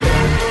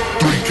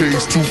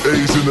K's, 2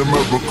 A's in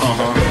America.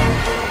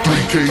 3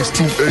 K's,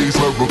 2 A's,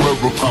 America.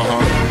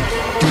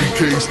 3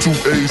 K's, 2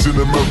 A's in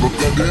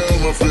America.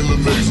 Damn, I feel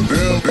amazing.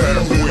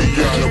 Damn, we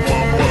got it,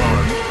 my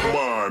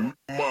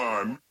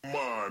mind.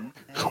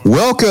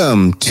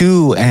 Welcome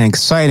to an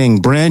exciting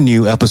brand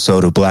new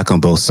episode of Black on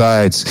Both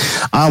Sides.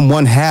 I'm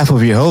one half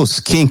of your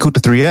host, King Kuta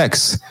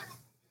 3X.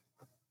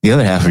 The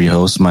other half of your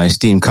host, my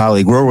esteemed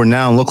colleague,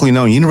 world-renowned, locally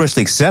known,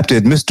 universally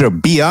accepted, Mr.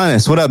 Be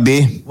Honest. What up,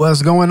 B?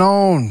 What's going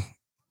on?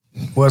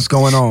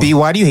 B,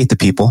 why do you hate the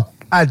people?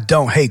 I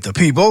don't hate the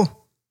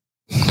people.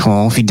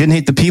 Well, if you didn't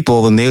hate the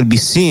people, then they would be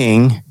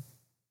seeing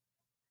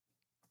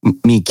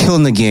me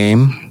killing the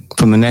game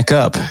from the neck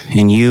up,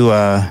 and you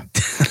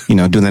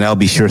doing that I'll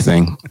be sure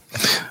thing.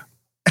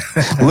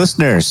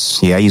 Listeners,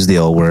 yeah, I use the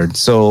L word.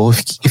 So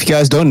if you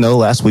guys don't know,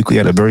 last week we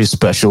had a very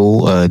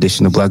special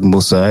edition of Black on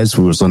Both Sides.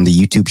 We was on the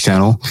YouTube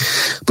channel.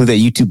 But that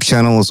YouTube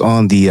channel is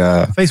on the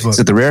Facebook. Is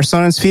it the Rare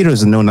Science feed or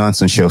is it the No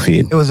Nonsense Show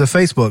feed? It was a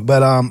Facebook.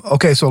 But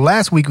okay, so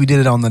last week we did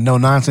it on the No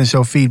Nonsense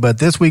Show feed, but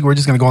this week we're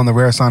just going to go on the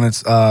Rare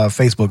Science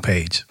Facebook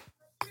page.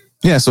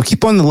 Yeah, so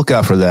keep on the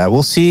lookout for that.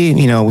 We'll see.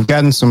 We've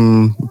gotten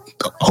some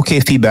okay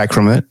feedback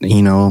from it.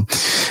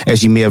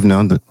 As you may have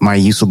known, my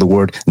use of the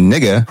word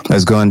nigga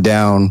has gone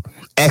down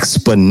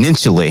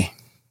exponentially.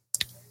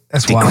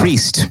 That's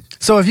decreased. Wild.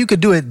 So if you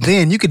could do it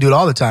then, you could do it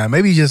all the time.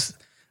 Maybe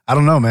I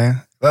don't know,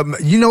 man.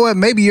 You know what?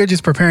 Maybe you're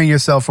just preparing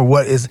yourself for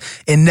what is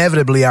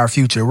inevitably our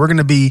future. We're going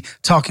to be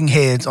talking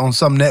heads on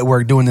some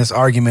network doing this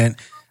argument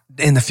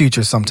in the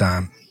future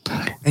sometime.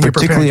 And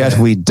particularly as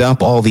we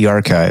dump all the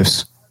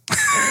archives.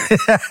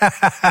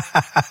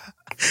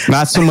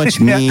 Not so much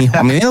me.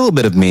 I mean, a little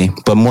bit of me,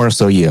 but more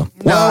so you.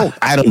 Well,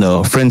 I don't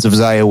know. Friends of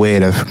Zaya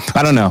Wade.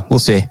 I don't know. We'll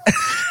see.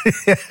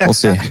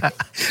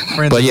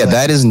 But yeah,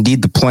 that is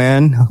indeed the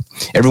plan.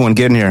 Everyone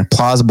get in here.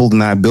 Plausible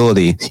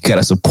deniability. You got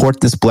to support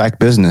this black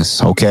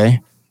business, okay?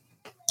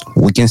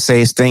 We can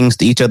say things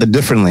to each other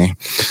differently.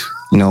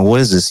 What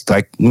is this?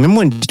 Like,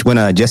 remember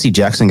when Jesse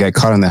Jackson got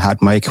caught on that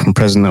hot mic when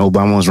President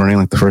Obama was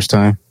running the first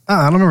time?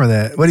 I don't remember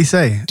that. What'd he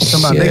say?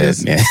 Something about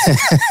niggas?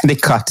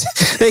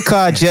 They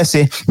caught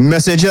Jesse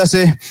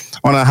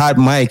on a hot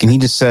mic, and he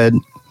just said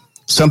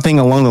something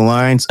along the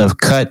lines of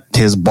 "cut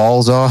his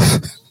balls off."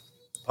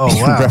 Oh,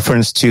 wow! In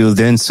reference to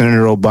then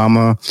Senator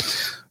Obama,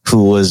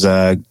 who was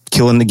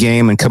killing the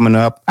game and coming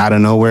up out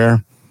of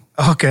nowhere.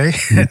 Okay,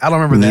 I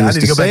don't remember that. I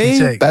need to go back and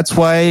check. That's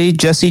why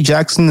Jesse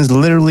Jackson has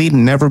literally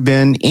never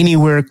been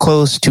anywhere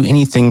close to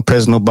anything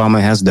President Obama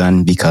has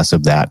done because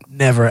of that.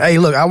 Never. Hey,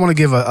 look, I want to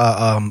give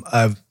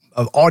a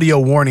audio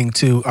warning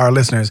to our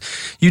listeners.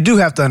 You do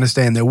have to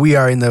understand that we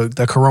are in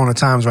the corona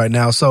times right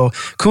now. So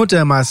Kunta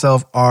and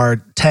myself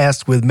are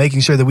tasked with making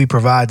sure that we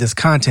provide this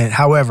content.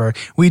 However,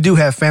 we do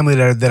have family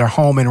that are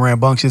home and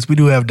rambunctious. We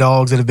do have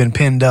dogs that have been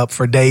pinned up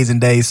for days and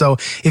days. So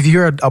if you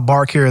hear a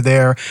bark here or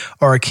there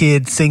or a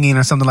kid singing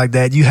or something like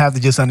that, you have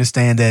to just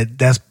understand that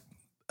that's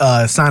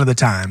a sign of the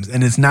times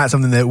and it's not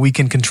something that we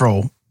can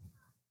control.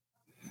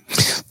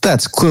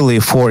 That's clearly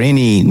for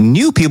any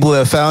new people that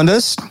have found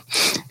us.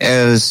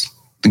 As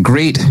the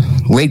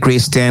late great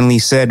Stan Lee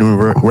said in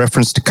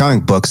reference to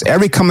comic books,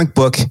 every comic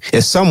book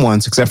is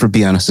someone's, except for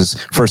Be Honest's,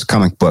 first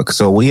comic book.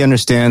 So we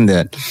understand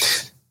that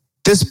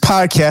this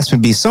podcast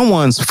would be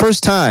someone's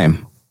first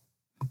time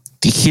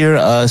to hear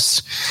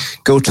us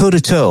go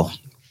toe-to-toe,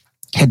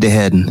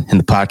 head-to-head in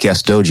the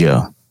podcast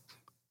dojo,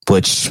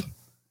 which,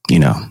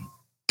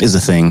 is a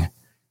thing.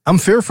 I'm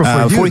fearful for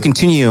you. Before we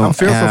continue, I'm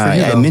fearful for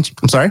you.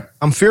 I'm sorry?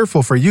 I'm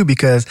fearful for you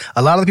because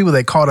a lot of the people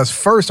that caught us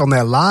first on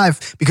that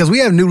live, because we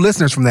have new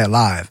listeners from that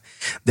live,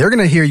 they're going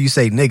to hear you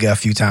say nigga a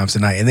few times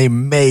tonight and they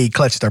may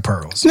clutch their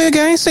pearls. Nigga,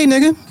 I ain't say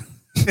nigga.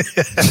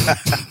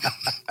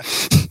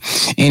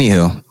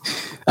 Anywho,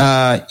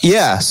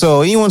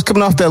 so anyone's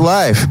coming off that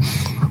live,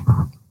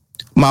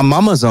 my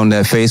mama's on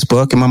that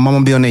Facebook and my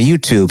mama be on that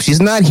YouTube. She's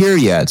not here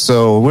yet,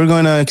 so we're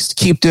gonna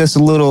keep this a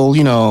little,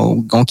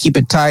 gonna keep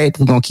it tight.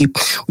 We're gonna keep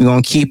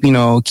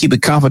keep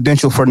it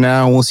confidential for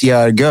now. We'll see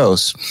how it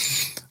goes.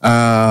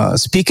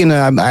 Speaking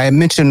of, I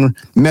mentioned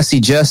Messy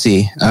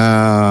Jesse.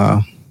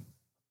 Hate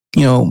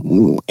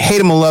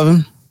him or love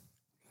him,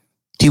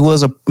 he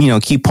was a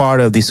key part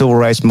of the civil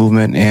rights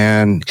movement,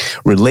 and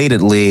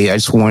relatedly, I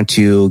just want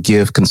to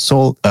give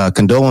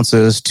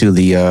condolences to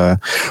the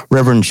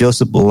Reverend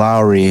Joseph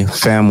Lowry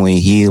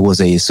family. He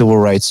was a civil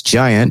rights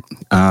giant,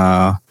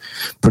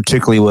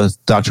 particularly with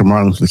Dr.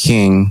 Martin Luther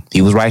King.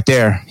 He was right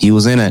there. He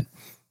was in it,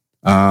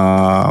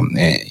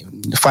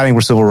 fighting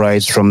for civil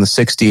rights from the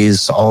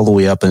 60s all the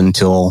way up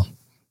until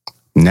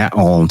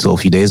a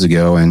few days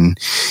ago. And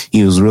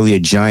he was really a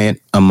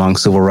giant among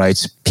civil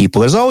rights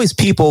people. There's always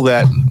people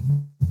that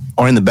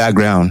are in the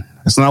background.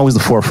 It's not always the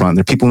forefront.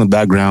 There are people in the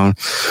background.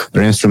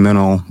 They're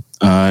instrumental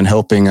in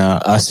helping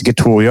us to get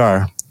to where we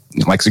are,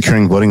 like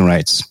securing voting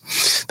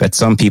rights, that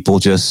some people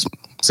just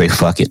say,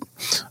 fuck it.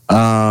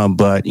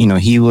 But,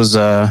 he was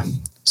a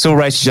civil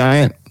rights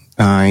giant.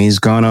 He's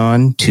gone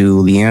on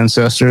to the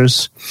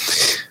ancestors.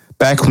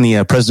 Back when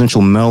the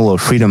Presidential Medal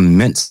of Freedom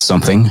meant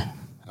something,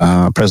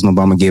 President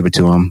Obama gave it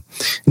to him.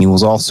 And he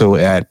was also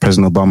at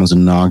President Obama's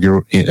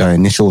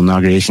initial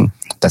inauguration.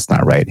 That's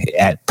not right.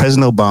 At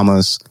President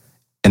Obama's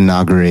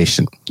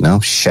inauguration. No,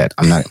 shit.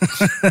 I'm not.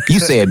 You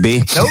say it,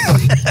 B. Nope.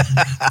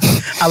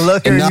 I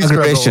love hearing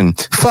inauguration.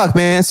 Fuck,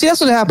 man. See, that's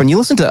what happened. You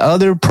listen to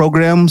other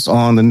programs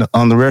on the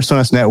Rare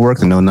Sonus Network,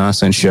 the No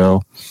Nonsense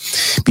Show,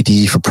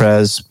 BTG for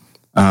Prez,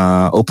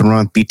 Open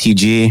Run,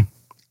 BTG. You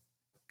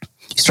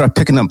start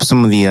picking up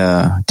some of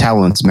the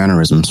talents,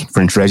 mannerisms.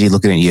 French Reggie,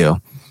 looking at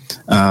you.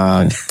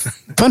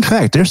 Fun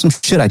fact, there's some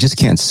shit I just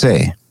can't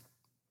say.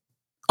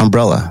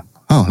 Umbrella.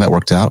 Oh, that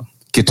worked out.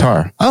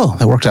 Guitar. Oh,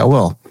 that worked out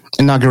well.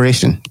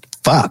 Inauguration.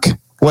 Fuck.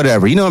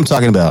 Whatever. You know what I'm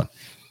talking about.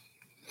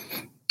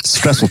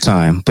 Stressful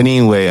time. But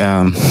anyway,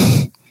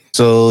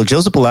 so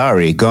Joseph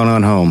Lowry going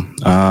on home.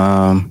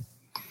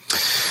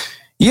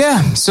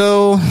 Yeah,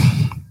 so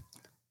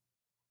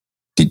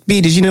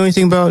did you know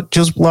anything about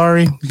Joseph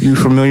Lowry? You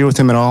familiar with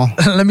him at all?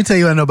 Let me tell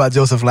you what I know about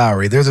Joseph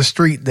Lowry. There's a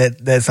street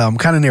that's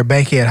kind of near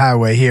Bankhead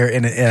Highway here,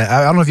 and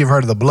I don't know if you've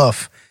heard of the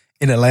Bluff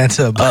in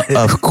Atlanta. But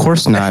of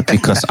course not,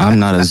 because I'm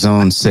not a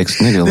Zone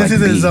 6 nigga like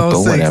me, Zone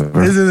but 6.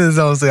 whatever. This is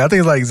Zone 6. I think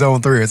it's like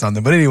Zone 3 or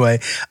something. But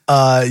anyway.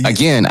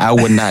 Again, I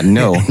would not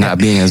know, not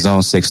being a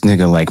Zone 6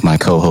 nigga like my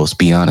co-host,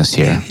 be honest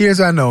here. Here's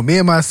what I know. Me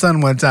and my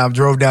son one time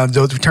turned down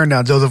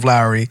Joseph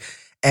Lowry.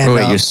 And,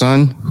 wait, your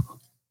son?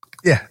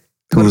 Yeah.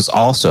 Who was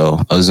also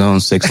a Zone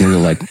 6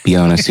 nigga, like, be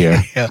honest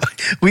here. Yeah.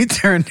 We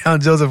turned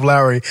down Joseph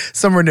Lowry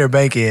somewhere near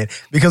Bankhead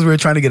because we were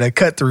trying to get a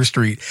cut-through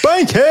street.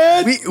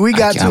 Bankhead! We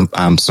got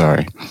I'm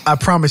sorry. I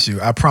promise you.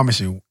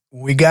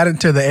 We got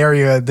into the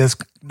area that's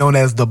known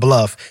as the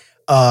Bluff.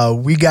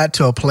 We got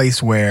to a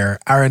place where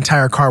our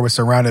entire car was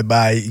surrounded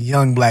by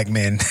young black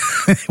men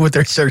with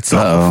their shirts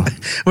off.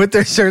 With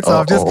their shirts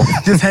off,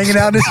 just hanging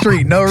out in the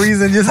street. No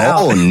reason, just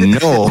out. Oh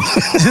no.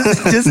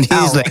 just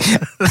out.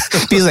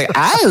 He's like,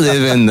 I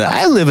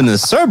live in the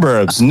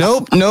suburbs.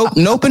 Nope.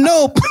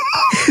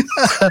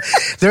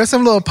 There are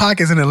some little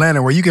pockets in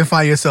Atlanta where you can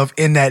find yourself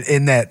on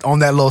that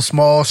little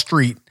small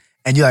street,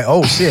 and you're like,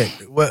 oh shit,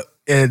 what?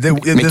 Make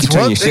you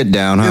turn your shit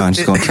down, huh? I'm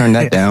just going to turn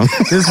that down.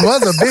 This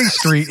was a big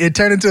street. It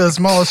turned into a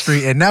small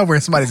street, and now we're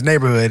in somebody's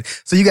neighborhood.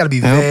 So you got to be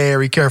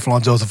very careful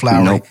on Joseph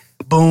Lowry.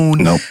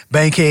 Boone,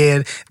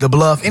 Bankhead, the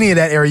Bluff, any of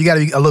that area. You got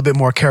to be a little bit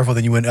more careful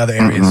than you would in other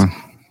areas.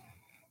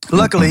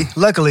 Luckily,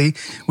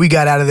 we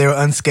got out of there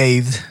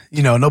unscathed.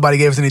 You know, nobody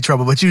gave us any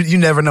trouble, but you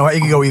never know. It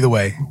can go either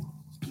way.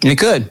 It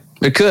could.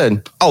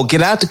 Oh,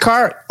 get out the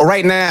car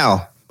right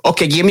now.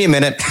 Okay, give me a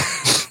minute.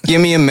 Give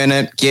me a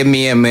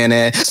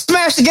minute.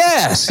 Smash the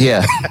gas.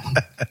 Yeah.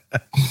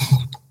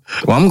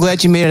 Well, I'm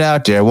glad you made it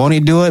out there. Won't he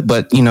do it?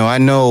 But, you know, I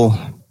know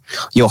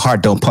your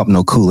heart don't pump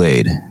no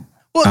Kool-Aid.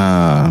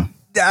 Well,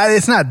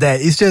 it's not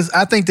that. It's just,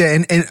 I think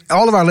that, and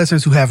all of our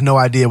listeners who have no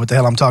idea what the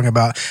hell I'm talking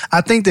about,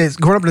 I think that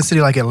growing up in a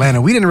city like Atlanta,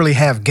 we didn't really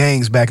have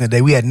gangs back in the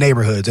day. We had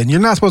neighborhoods, and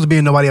you're not supposed to be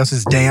in nobody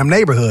else's damn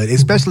neighborhood,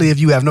 especially if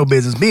you have no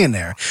business being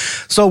there.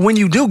 So when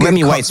you do get Let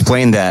me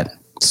explain that.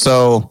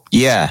 So,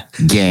 yeah,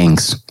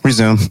 gangs.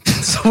 Resume.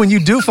 So when you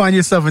do find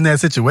yourself in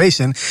that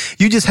situation,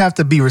 you just have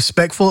to be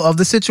respectful of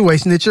the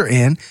situation that you're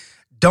in.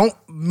 Don't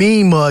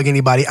mean mug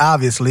anybody,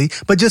 obviously,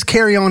 but just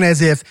carry on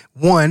as if,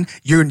 one,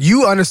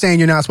 you understand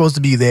you're not supposed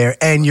to be there,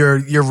 and you're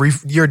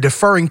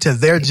deferring to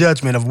their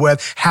judgment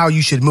of how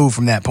you should move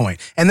from that point.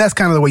 And that's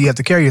kind of the way you have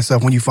to carry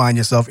yourself when you find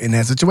yourself in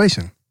that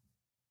situation.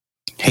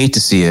 Hate to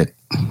see it.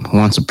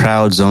 Once a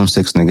proud Zone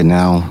 6 nigga,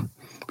 now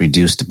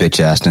reduced to bitch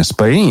assness,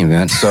 but in any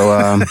event,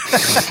 so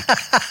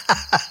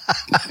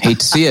hate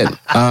to see it,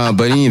 but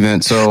in any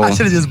event, so I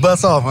should have just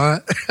bust off, huh?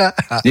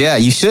 Yeah,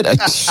 you should.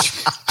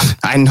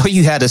 I know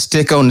you had a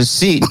stick on the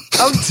seat.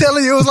 I'm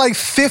telling you, it was like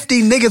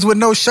 50 niggas with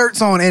no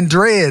shirts on and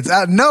dreads.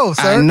 No,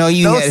 sir. I know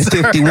you had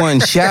 51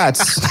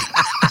 shots.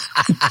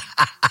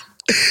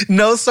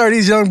 No, sir.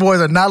 These young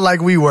boys are not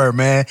like we were,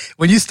 man.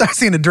 When you start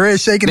seeing the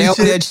dreads shaking and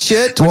shit. That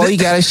shit, well, you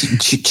gotta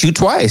shoot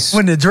twice.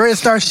 When the dreads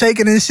start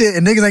shaking and shit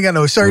and niggas ain't got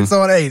no shirts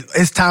on, hey,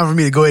 it's time for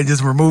me to go ahead and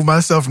just remove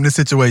myself from this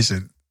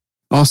situation.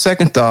 On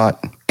second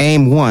thought,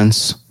 aim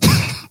once.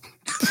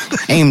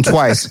 Aim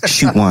twice,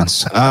 shoot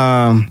once.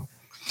 Black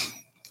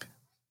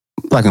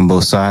on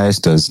Both Sides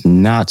does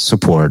not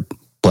support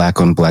black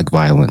on black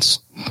violence.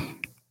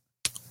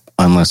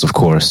 Unless, of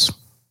course,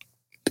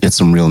 it's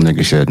some real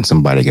nigga shit and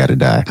somebody got to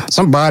die.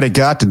 Somebody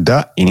got to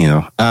die. You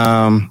know,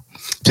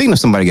 speaking of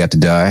somebody got to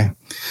die,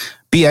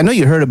 B, I know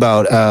you heard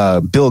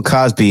about Bill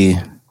Cosby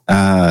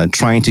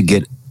trying to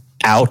get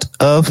out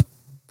of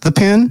the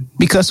pen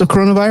because of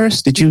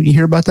coronavirus. Did you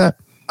hear about that?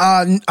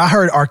 I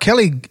heard R.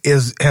 Kelly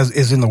is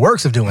in the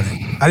works of doing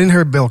it. I didn't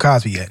hear Bill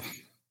Cosby yet.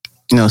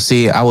 You know,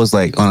 see, I was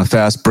like on a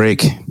fast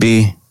break,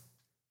 B,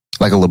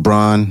 like a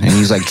LeBron, and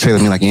he's like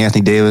trailing me like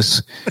Anthony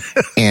Davis.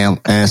 And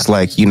it's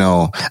like, you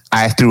know,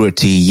 I threw it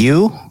to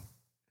you,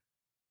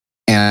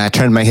 and I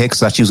turned my head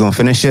because I thought you was going to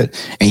finish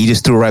it, and you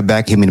just threw it right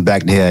back, hit me in the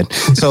back of the head.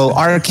 So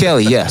R.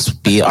 Kelly, yes,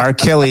 B, R.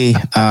 Kelly,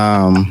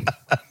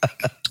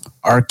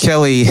 R.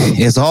 Kelly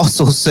is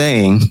also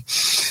saying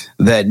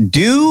that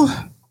due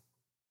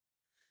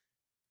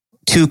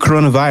to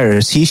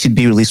coronavirus, he should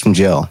be released from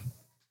jail.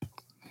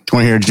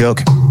 Want to hear a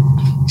joke?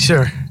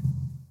 Sure.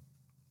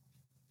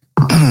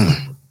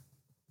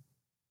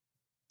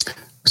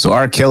 So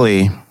R.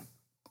 Kelly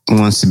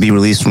wants to be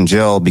released from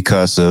jail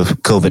because of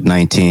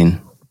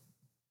COVID-19.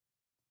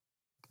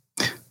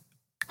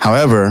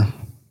 However,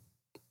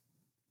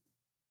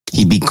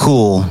 he'd be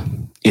cool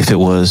if it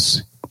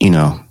was,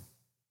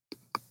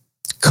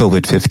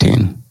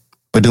 COVID-15.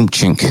 Badoom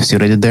chink. See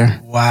what I did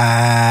there?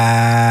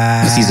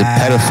 Wow. Because he's a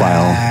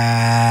pedophile.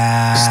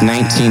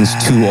 19's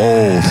too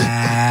old.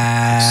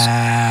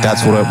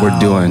 That's what we're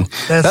doing.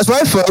 That's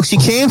right, folks. He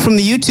came from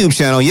the YouTube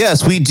channel.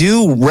 Yes, we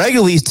do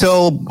regularly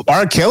tell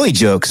R. Kelly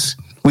jokes.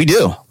 We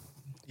do.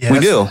 Yeah, we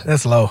do.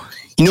 That's low.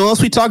 You know what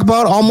else we talk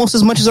about almost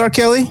as much as R.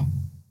 Kelly?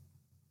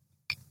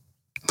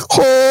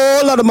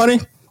 Whole lot of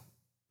money.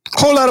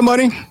 Whole lot of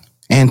money.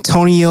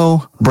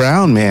 Antonio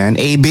Brown, man.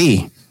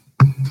 AB.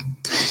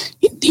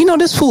 You know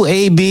this fool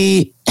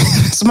AB.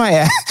 It's my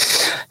ass.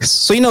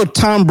 So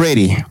Tom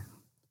Brady.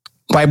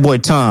 My boy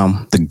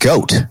Tom, the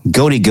GOAT.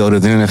 Goaty goat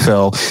of the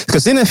NFL.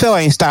 Because the NFL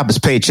ain't stop his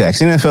paychecks.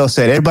 The NFL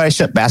said everybody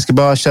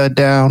basketball shut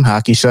down,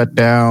 hockey shut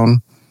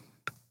down,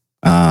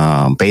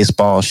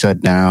 baseball shut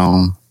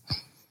down.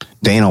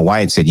 Dana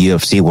White said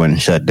UFC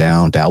wasn't shut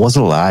down. That was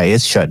a lie.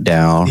 It's shut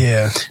down.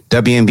 Yeah.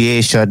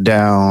 WNBA shut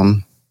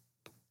down.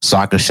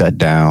 Soccer shut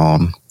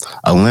down.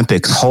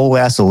 Olympics, whole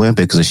ass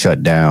Olympics is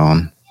shut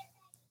down.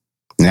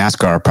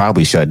 NASCAR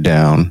probably shut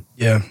down.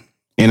 Yeah.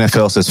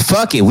 NFL says,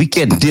 fuck it. We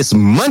get this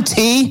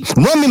money.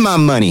 Run me my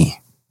money.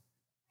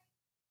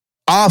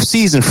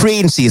 Off-season free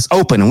agency is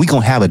open and we're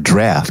going to have a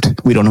draft.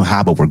 We don't know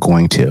how, but we're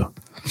going to.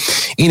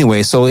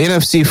 Anyway, so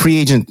NFC free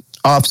agent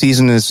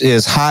off-season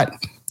is hot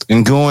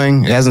and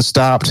going. It hasn't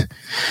stopped.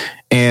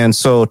 And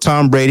so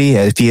Tom Brady,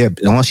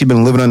 unless you've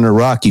been living under a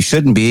rock, you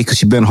shouldn't be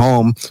because you've been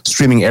home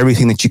streaming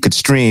everything that you could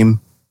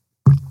stream.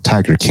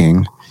 Tiger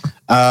King.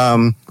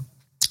 Tom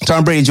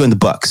Brady joined the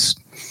Bucks.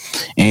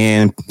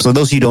 And so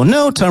those of you who don't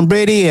know, Tom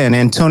Brady and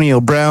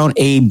Antonio Brown,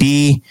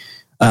 AB,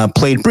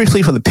 played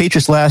briefly for the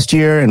Patriots last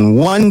year in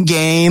one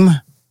game.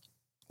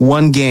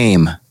 And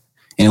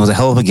it was a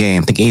hell of a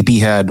game. I think AB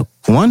had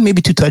one,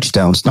 maybe two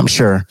touchdowns. Not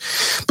sure,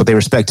 but they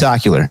were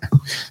spectacular.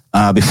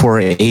 Before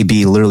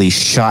AB literally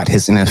shot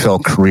his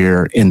NFL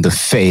career in the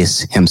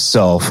face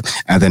himself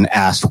and then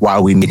asked why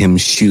we made him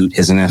shoot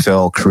his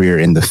NFL career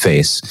in the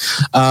face.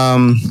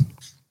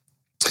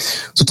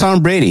 So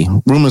Tom Brady,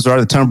 rumors are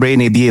that Tom Brady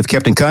and AB have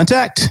kept in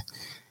contact.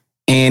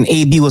 And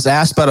AB was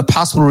asked about a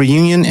possible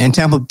reunion in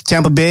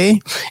Tampa Bay.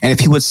 And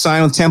if he would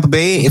sign with Tampa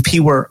Bay, if he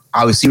were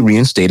obviously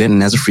reinstated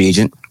and as a free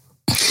agent.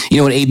 You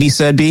know what AB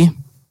said, B?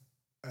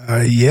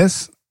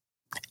 Yes.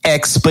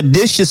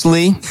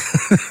 Expeditiously.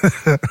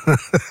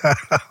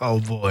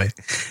 Oh, boy.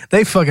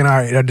 They fucking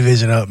our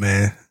division up,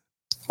 man.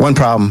 One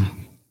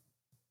problem.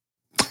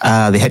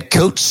 The head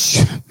coach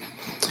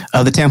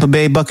of the Tampa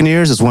Bay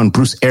Buccaneers is one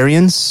Bruce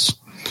Arians,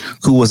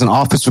 who was an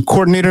offensive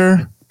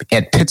coordinator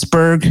at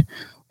Pittsburgh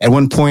at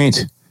one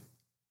point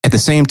at the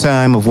same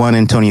time of one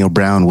Antonio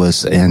Brown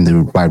was in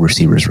the wide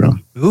receivers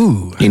room.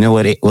 Ooh. You know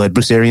what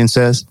Bruce Arians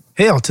says?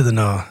 Hell to the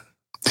no.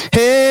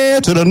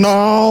 Hell to the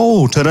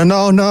no,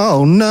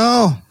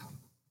 no.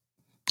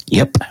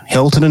 Yep,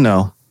 hell to the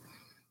no.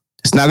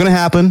 It's not going to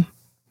happen.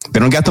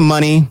 They don't got the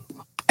money,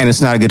 and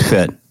it's not a good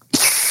fit.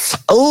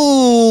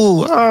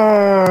 Oh.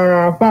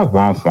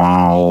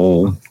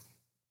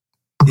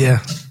 Yeah.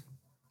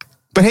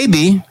 But hey,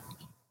 B,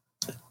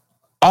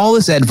 all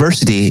this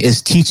adversity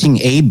is teaching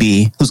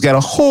AB, who's got a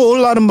whole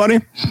lot of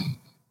money,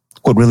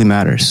 what really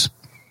matters.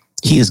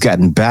 He has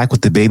gotten back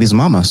with the baby's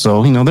mama.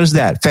 So, there's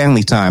that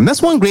family time.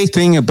 That's one great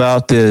thing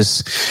about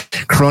this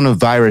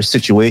coronavirus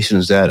situation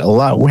is that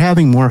we're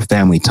having more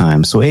family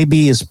time. So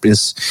AB he's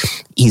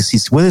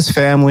with his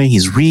family.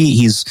 He's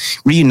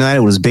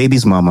reunited with his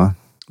baby's mama.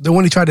 The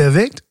one he tried to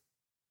evict?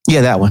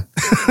 Yeah, that one.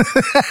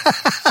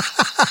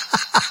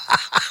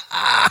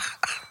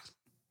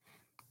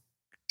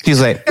 He's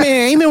like,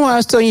 man, even when I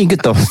was telling you to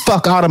get the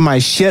fuck out of my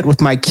shit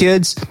with my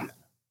kids,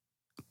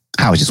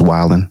 I was just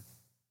wilding.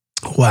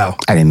 Wow.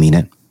 I didn't mean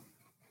it.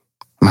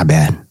 My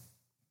bad.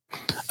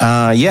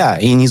 Yeah,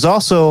 and he's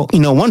also,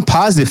 one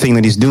positive thing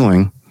that he's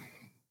doing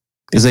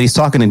is that he's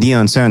talking to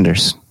Deion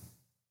Sanders.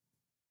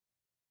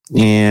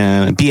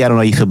 And B, I don't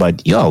know how you feel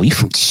about, you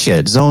from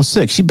Zone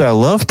 6. You better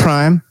love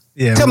Prime.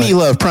 Yeah. Tell me you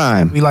love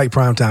Prime. We like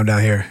Prime Time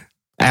down here.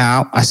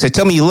 Ow. I said,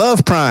 tell me you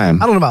love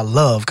Prime. I don't know about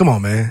love. Come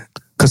on, man.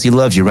 Because he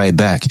loves you right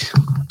back. Did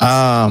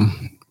I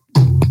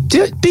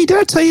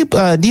tell you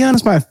Deion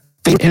is my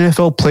favorite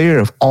NFL player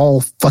of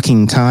all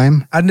fucking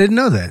time? I didn't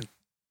know that.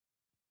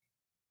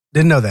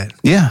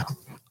 Yeah.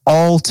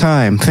 All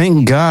time.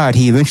 Thank God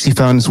he eventually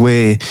found his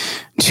way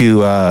to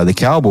the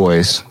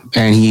Cowboys.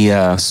 And he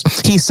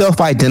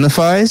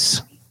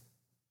self-identifies.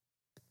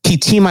 He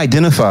team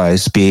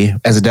identifies, B,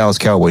 as a Dallas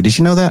Cowboy. Did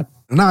you know that?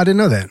 No, I didn't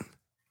know that.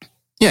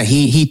 Yeah,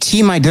 he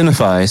team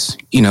identifies,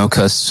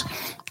 because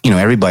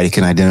everybody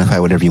can identify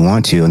whatever you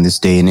want to in this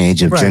day and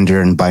age of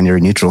gender and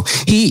binary neutral.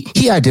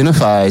 He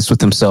identifies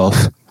with himself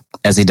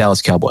as a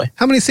Dallas Cowboy.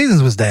 How many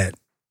seasons was that?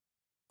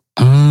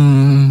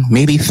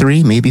 Maybe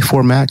 3, maybe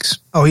 4 max.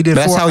 Oh, he did.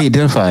 That's 4? how he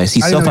identifies.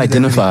 He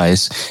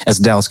self-identifies as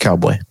a Dallas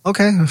Cowboy.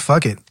 Okay,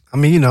 fuck it. I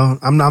mean,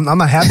 I'm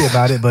not happy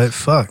about it, but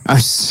fuck.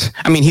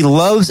 I mean, he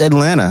loves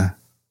Atlanta.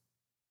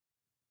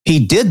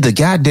 He did the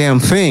goddamn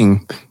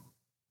thing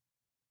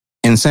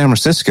in San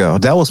Francisco.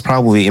 That was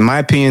probably, in my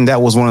opinion,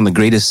 that was one of the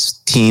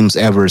greatest teams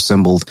ever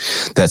assembled.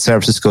 That San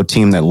Francisco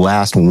team that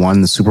last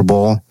won the Super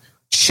Bowl.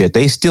 Shit,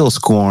 they still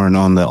scoring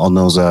on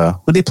those.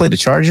 Would they play the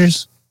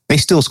Chargers? They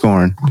still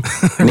scoring.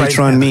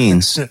 Natron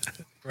means.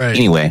 Right.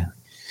 Anyway.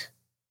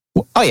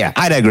 Oh yeah,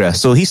 I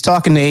digress. So he's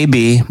talking to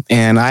AB,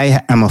 and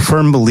I am a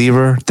firm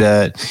believer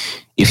that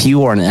if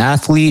you are an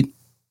athlete,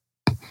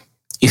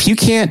 if you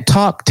can't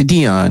talk to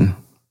Deion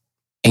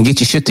and get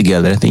your shit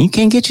together, then you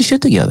can't get your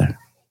shit together.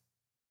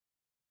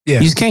 Yeah,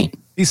 you just can't.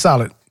 He's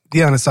solid.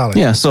 Deion is solid.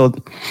 Yeah. So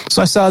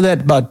I saw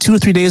that about 2 or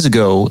 3 days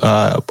ago.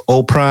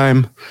 Old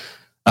Prime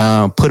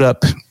put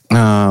up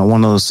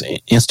one of those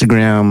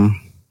Instagram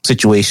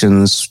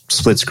situations,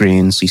 split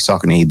screens. He's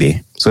talking to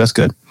AB, so that's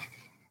good.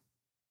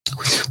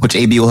 Which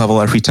AB will have a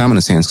lot of free time on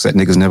his hands because that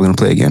nigga's never going to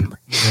play again.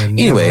 Yeah,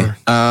 anyway,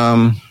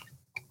 so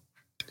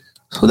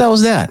that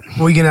was that.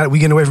 Well, we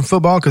getting away from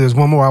football because there's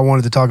one more I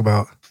wanted to talk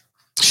about.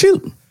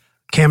 Shoot,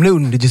 Cam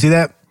Newton. Did you see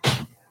that?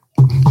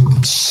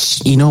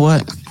 You know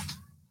what?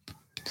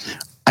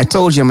 I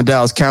told you I'm a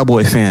Dallas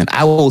Cowboy fan.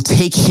 I will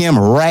take him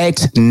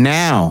right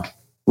now.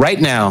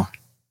 Right now.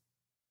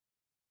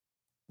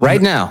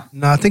 Right now.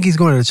 No, I think he's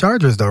going to the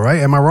Chargers, though, right?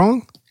 Am I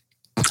wrong?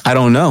 I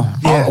don't know.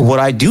 Yeah. What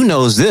I do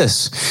know is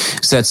this,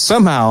 is that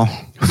somehow,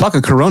 fuck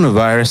a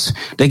coronavirus,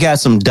 they got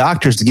some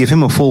doctors to give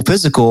him a full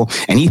physical,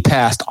 and he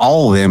passed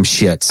all of them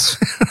shits.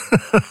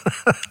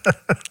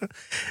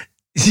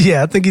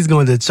 Yeah, I think he's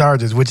going to the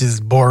Chargers, which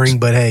is boring,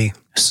 but hey.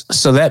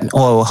 So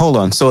hold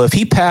on. So if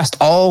he passed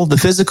all the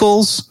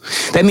physicals,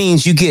 that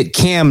means you get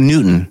Cam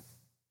Newton.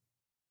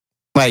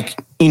 Like,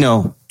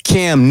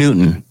 Cam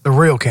Newton. The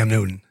real Cam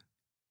Newton.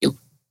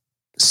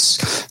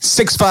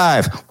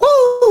 6'5",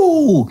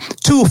 woo,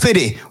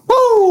 250,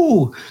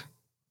 woo.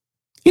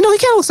 He kind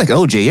of looks like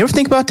OJ. You ever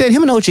think about that?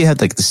 Him and OJ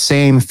had like the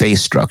same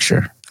face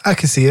structure. I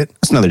can see it.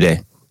 That's another day.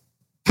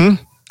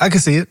 I can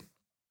see it.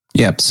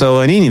 Yeah.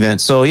 So in any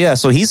event, so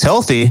he's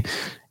healthy,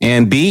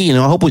 and B,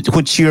 I hope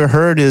what you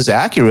heard is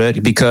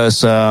accurate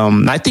because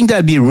I think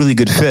that'd be a really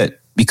good fit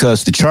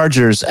because the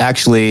Chargers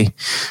actually,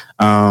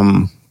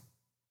 they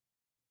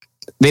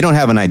don't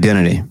have an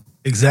identity.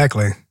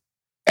 Exactly.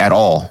 At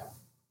all.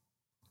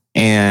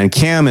 And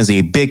Cam is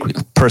a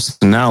big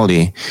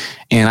personality,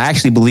 and I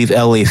actually believe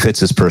LA fits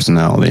his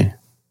personality.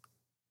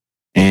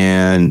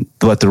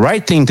 But the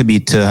right thing to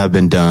have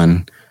been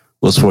done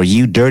was for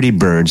you dirty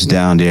birds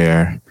down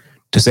there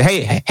to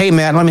say, hey,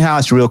 Matt, let me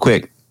house you real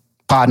quick,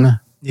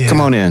 partner. Yeah. Come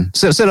on in.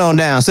 Sit on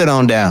down.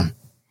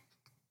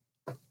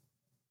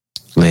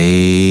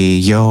 Lay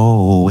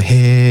your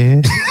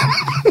head.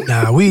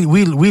 Nah,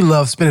 we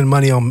love spending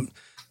money on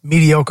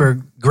mediocre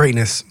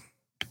greatness.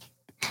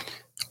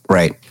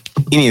 Right.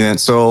 In any event,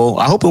 so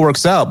I hope it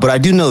works out. But I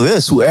do know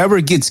this: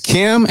 whoever gets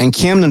Cam and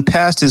Camden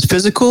passed his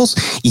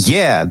physicals,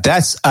 yeah,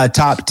 that's a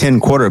top 10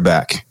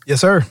 quarterback.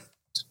 Yes, sir.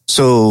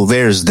 So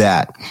there's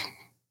that.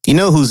 You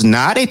know who's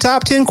not a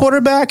top 10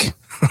 quarterback?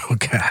 Oh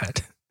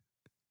God,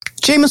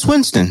 Jameis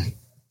Winston.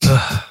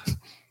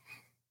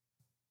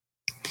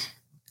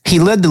 He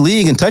led the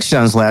league in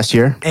touchdowns last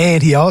year,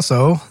 and he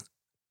also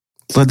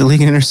led the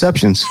league in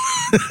interceptions.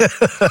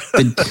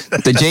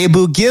 the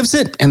J-Boo gives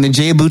it, and the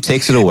J-Boo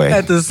takes it away.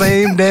 At the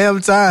same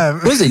damn time.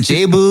 What is it?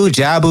 J-Boo?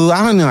 Jabu?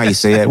 I don't know how you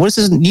say it. What is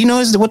this? You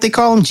know what they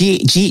call him?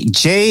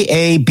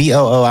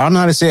 Jaboo. I don't know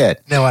how to say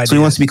it. No idea. So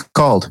he wants to be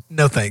called.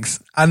 No thanks.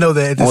 I know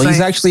that. He's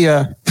actually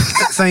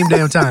same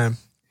damn time.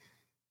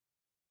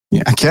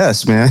 Yeah, I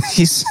guess, man.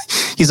 He's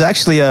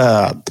actually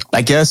I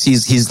guess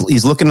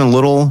he's looking a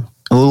little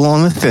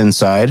on the thin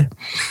side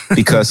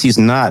because he's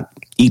not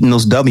eating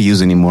those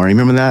W's anymore. You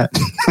remember that?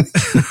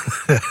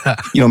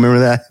 You don't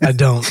remember that? I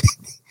don't.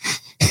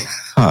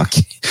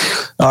 Okay.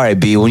 All right,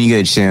 B, when you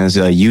get a chance,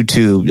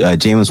 YouTube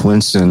Jameis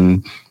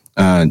Winston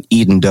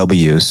eating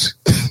W's.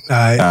 All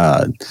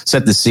right.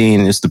 Set the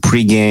scene. It's the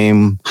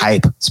pregame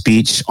hype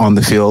speech on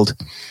the field.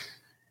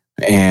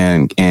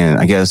 And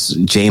I guess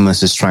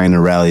Jameis is trying to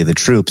rally the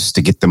troops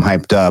to get them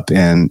hyped up,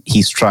 and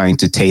he's trying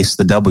to taste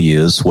the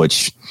W's,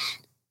 which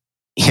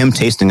him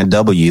tasting a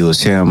W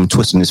is him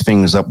twisting his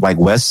fingers up like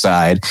West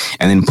Side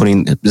and then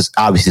putting this,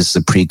 obviously this is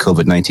a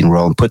pre-COVID-19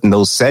 world, and putting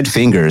those said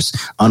fingers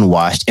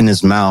unwashed in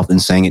his mouth and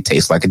saying it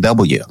tastes like a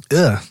W.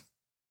 Ugh.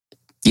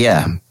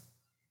 Yeah.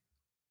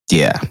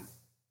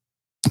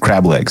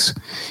 Crab legs.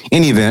 In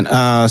any event,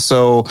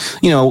 so,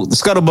 the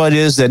scuttlebutt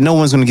is that no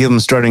one's going to give him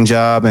a starting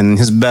job, and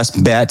his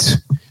best bet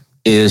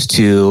is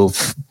to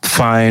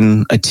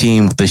find a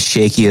team with the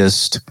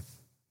shakiest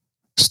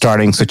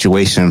starting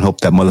situation and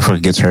hope that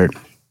motherfucker gets hurt.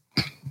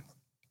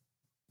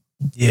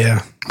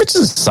 Yeah. Which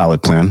is a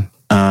solid plan.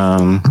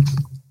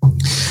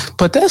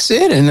 But that's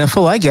it. And that's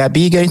all I got.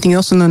 B, you got anything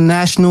else in the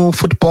National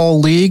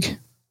Football League?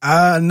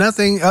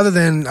 Nothing other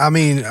than, I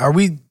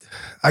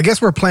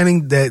guess we're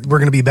planning that we're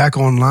going to be back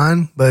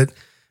online, but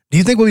Do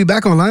you think we'll be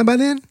back online by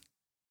then?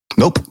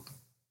 Nope.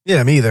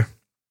 Yeah, me either.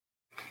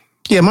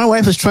 Yeah, my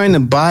wife is trying to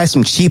buy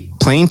some cheap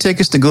plane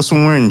tickets to go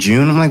somewhere in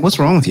June. I'm like, what's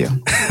wrong with you?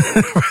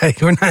 Right.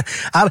 We're not.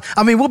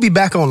 I mean, we'll be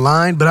back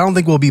online, but I don't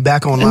think we'll be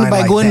back online.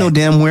 Anybody like going that. no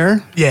damn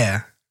where?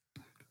 Yeah.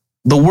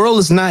 The world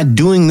is not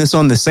doing this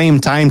on the same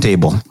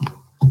timetable.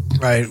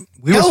 Right.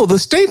 The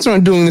states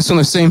aren't doing this on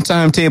the same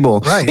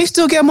timetable. Right. They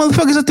still got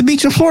motherfuckers at the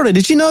beach in Florida.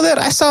 Did you know that?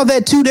 I saw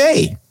that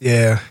today.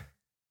 Yeah.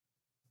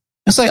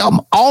 It's like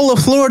all of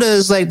Florida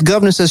is like the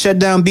governor says shut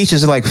down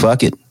beaches. They're like,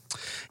 fuck it.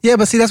 Yeah,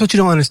 but see, that's what you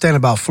don't understand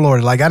about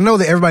Florida. Like, I know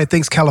that everybody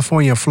thinks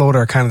California and Florida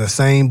are kind of the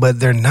same, but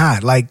they're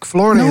not. Like,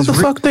 Florida is... No, the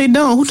fuck they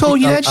don't. Who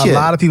told you that shit? A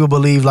lot of people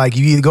believe, like,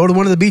 you either go to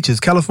one of the beaches,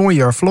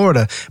 California or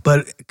Florida,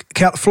 but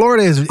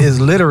Florida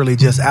is literally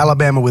just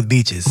Alabama with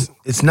beaches.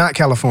 It's not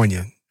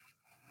California.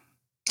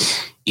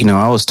 You know,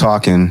 I was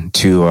talking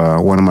to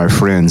one of my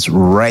friends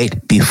right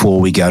before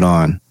we got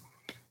on,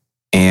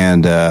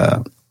 and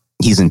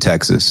he's in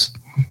Texas.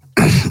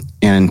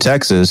 And in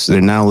Texas,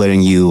 they're now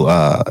letting you...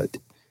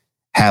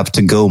 have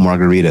to go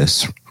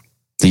margaritas.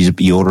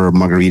 You order a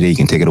margarita, you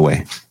can take it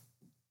away.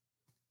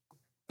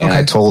 And Okay.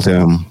 I told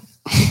him,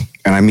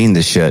 and I mean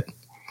this shit,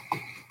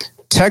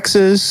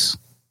 Texas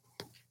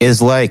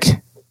is like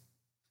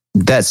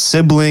that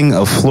sibling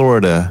of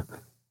Florida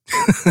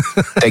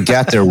that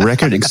got their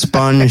record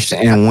expunged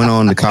and went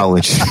on to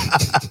college.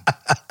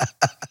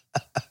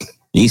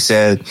 He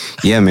said,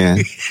 yeah, man,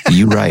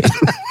 you right.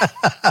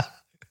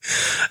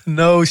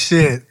 No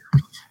shit.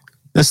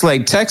 It's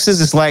like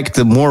Texas is like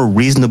the more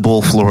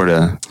reasonable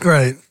Florida.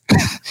 Right.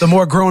 The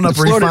more grown up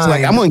Florida's refined.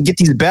 like, I'm going to get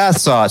these bath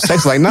salts.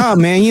 Texas like, nah,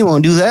 man, you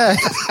won't do that.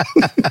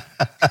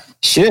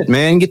 Shit,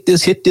 man, hit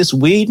this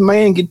weed,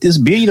 man, get this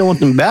beer. You don't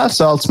want them bath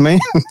salts, man.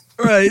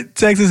 Right.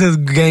 Texas has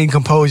gained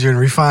composure and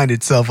refined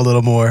itself a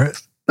little more.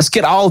 Let's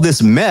get all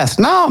this meth.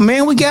 No,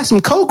 man, we got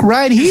some coke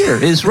right here.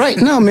 It's right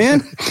now,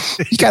 man.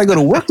 You got to go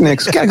to work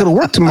next. You got to go to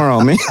work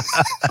tomorrow, man.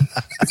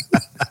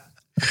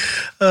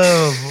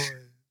 Oh, boy.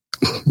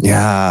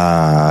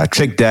 Yeah,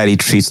 Trick Daddy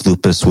treats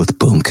lupus with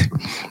bunk.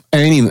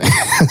 Anyway,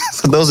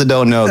 for those that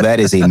don't know, that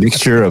is a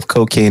mixture of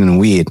cocaine and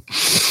weed.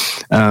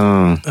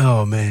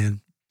 Oh,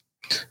 man.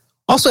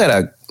 Also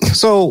had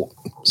so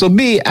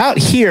B out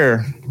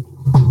here,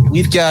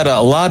 we've got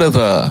a lot of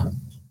a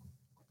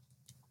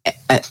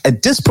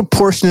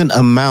disproportionate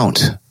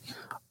amount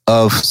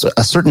of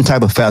a certain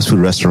type of fast food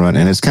restaurant,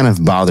 and it's kind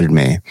of bothered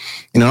me.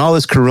 You know, all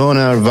this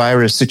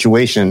coronavirus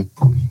situation.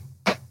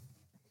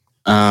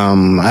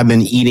 I've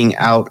been eating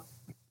out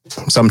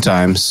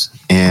sometimes,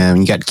 and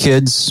you got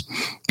kids,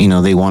 you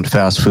know, they want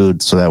fast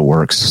food, so that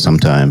works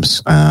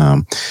sometimes.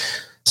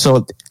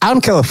 So out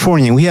in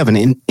California, we have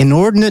an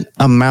inordinate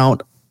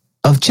amount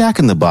of Jack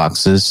in the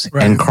Boxes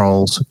and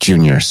Carl's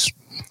Jr.'s.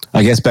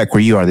 I guess back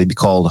where you are, they'd be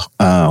called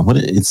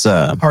Hardee's.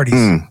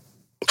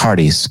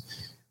 Hardee's.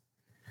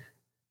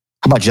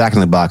 How about Jack in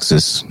the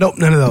Boxes? Nope,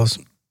 none of those.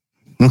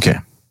 Okay.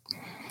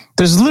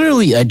 There's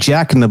literally a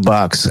Jack in the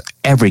Box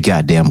every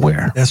goddamn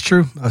where. That's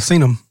true. I've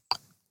seen them.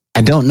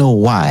 I don't know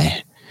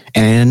why.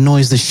 And it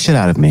annoys the shit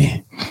out of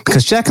me.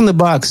 Because Jack in the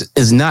Box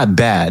is not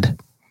bad,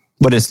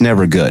 but it's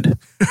never good.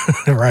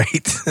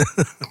 Right.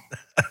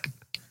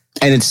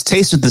 And it's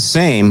tasted the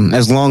same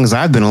as long as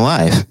I've been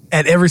alive.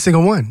 At every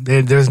single one.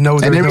 There's no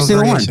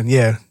variation.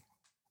 Yeah.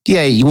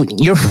 Yeah,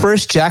 your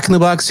first Jack in the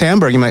Box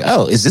hamburger, you're like,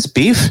 oh, is this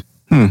beef?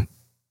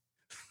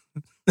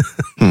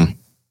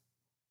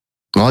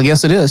 Well, I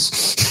guess it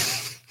is.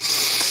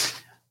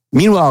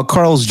 Meanwhile,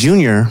 Carl's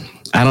Jr.,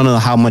 I don't know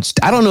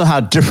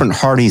how different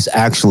Hardee's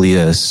actually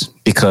is,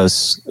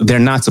 because they're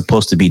not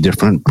supposed to be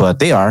different, but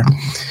they are.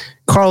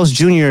 Carl's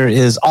Jr.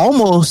 is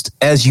almost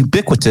as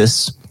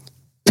ubiquitous,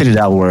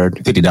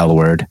 $50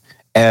 word,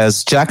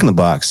 as Jack in the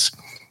Box.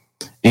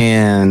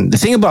 And the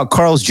thing about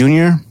Carl's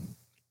Jr.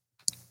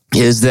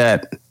 is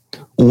that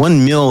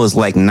one meal is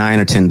like $9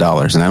 or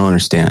 $10, and I don't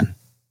understand.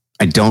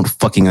 I don't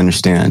fucking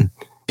understand.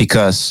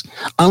 Because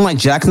unlike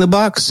Jack in the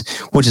Box,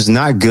 which is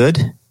not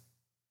good,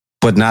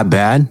 but not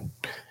bad,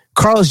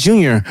 Carl's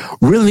Jr.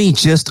 really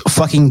just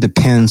fucking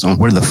depends on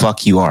where the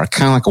fuck you are.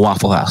 Kind of like a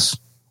Waffle House.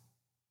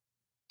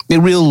 They're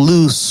real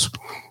loose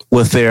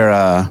with their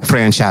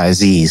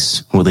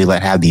franchisees where they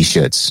have these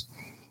shits.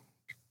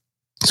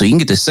 So you can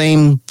get the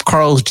same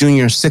Carl's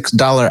Jr.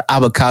 $6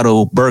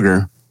 avocado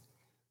burger,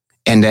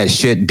 and that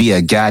shit be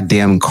a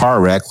goddamn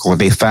car wreck where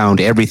they found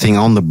everything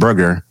on the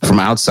burger from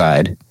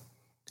outside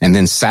and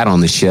then sat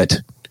on the shit.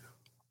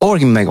 Or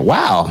you can be like,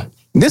 wow,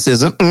 this is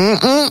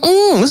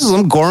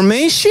some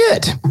gourmet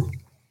shit.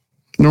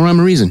 No rhyme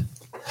or reason.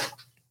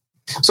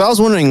 So I was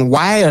wondering,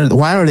 why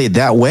are they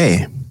that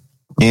way?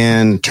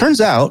 And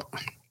turns out,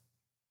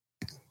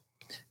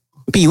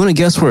 B, you want to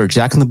guess where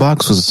Jack in the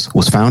Box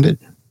was founded?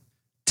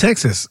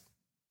 Texas.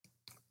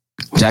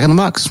 Jack in the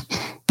Box.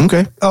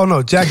 Okay. Oh,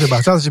 no, Jack in the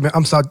Box. I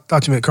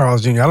thought you meant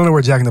Carl's Jr. I don't know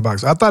where Jack in the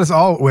Box. I thought it's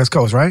all West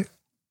Coast, right?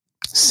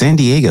 San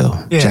Diego,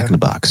 yeah. Jack in the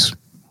Box.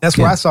 That's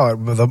where I saw it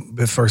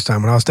the first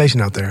time when I was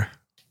stationed out there.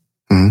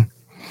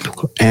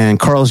 Mm-hmm. And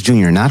Carl's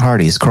Jr., not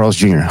Hardee's, Carl's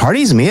Jr.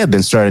 Hardee's may have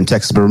been started in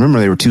Texas, but remember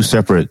they were two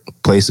separate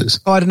places.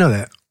 Oh, I didn't know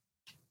that.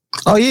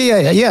 Oh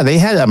yeah. They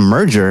had a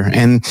merger,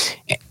 and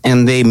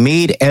they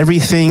made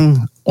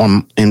everything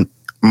on. And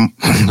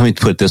let me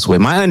put it this way: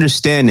 my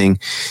understanding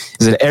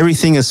is that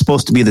everything is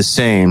supposed to be the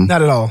same.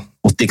 Not at all,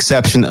 with the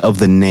exception of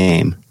the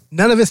name.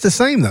 None of it's the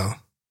same though.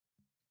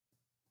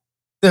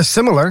 They're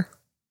similar.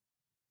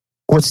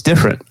 What's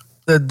different?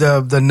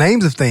 The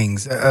names of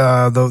things,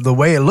 the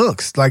way it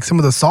looks, like some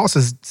of the sauce.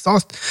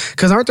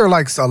 Because aren't there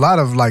like a lot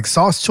of like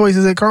sauce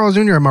choices at Carl's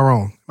Jr.? Or am I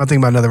wrong? I'm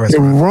thinking about another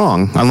restaurant. You're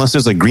wrong, unless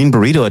there's a green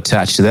burrito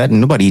attached to that,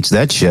 and nobody eats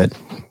that shit.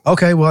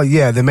 Okay, well,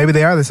 yeah, then maybe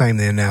they are the same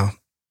then now.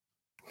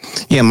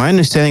 Yeah, my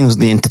understanding was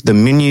the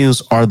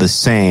menus are the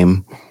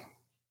same.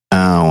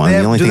 And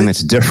the only thing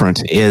that's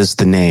different is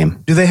the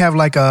name. Do they have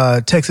like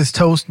Texas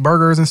toast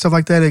burgers and stuff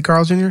like that at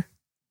Carl's Jr.?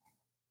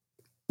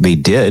 They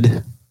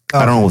did.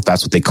 I don't know if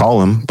that's what they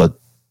call them, but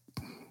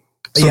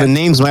the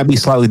names might be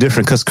slightly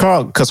different because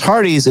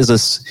Hardee's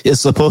is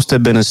supposed to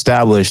have been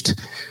established,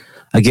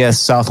 I guess,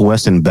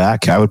 Southwest and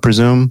back, I would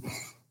presume.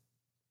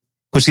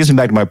 Which gets me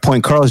back to my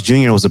point. Carl's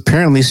Jr. was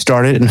apparently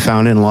started and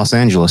founded in Los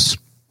Angeles.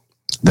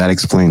 That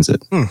explains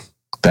it.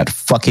 That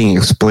fucking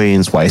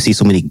explains why I see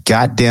so many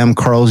goddamn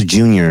Carl's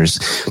Jr.'s,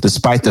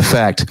 despite the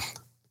fact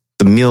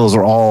the meals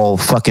are all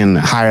fucking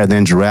higher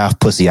than giraffe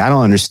pussy. I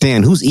don't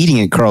understand. Who's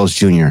eating at Carl's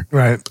Jr.?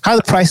 Right. How are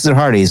the prices at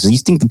Hardee's? Do you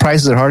think the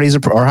prices at Hardee's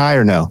are high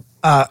or no?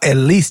 At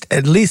least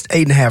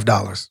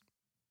 $8.50.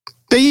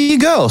 There you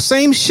go.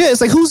 Same shit.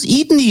 It's like, who's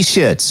eating these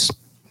shits?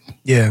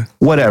 Yeah.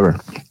 Whatever.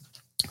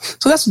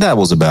 So that's what that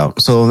was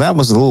about. So that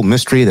was a little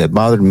mystery that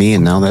bothered me,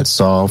 and now that's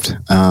solved.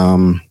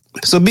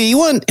 So B, you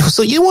want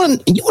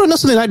to know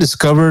something I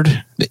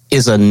discovered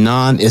is a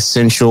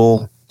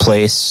non-essential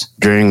place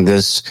during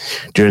this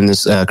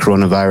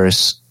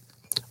coronavirus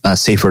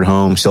safer at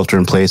home, shelter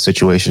in place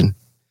situation?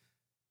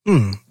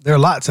 There are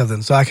lots of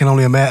them, so I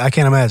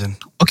can't imagine.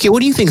 Okay,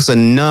 what do you think is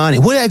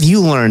what have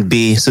you learned,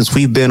 B, since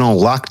we've been on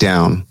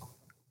lockdown,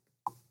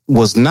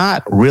 was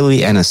not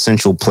really an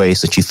essential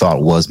place that you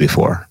thought was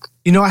before?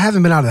 You know, I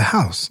haven't been out of the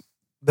house.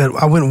 But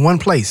I went one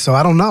place, so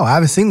I don't know. I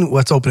haven't seen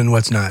what's open and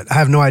what's not. I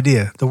have no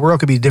idea. The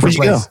world could be a different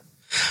place. Where'd you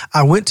go?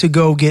 I went to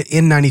go get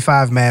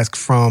N95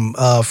 masks from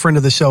a friend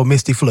of the show,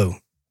 Misty Flu.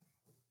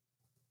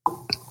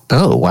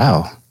 Oh,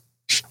 wow.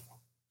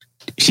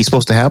 She's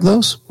supposed to have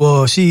those?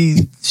 Well, they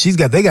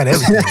got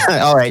everything.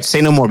 All right,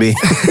 say no more, B.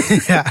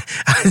 Yeah,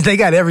 they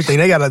got everything.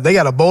 They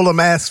got a bowl of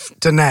masks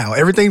to now.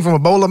 Everything from a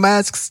bowl of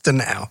masks to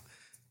now.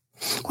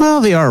 Well,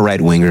 they are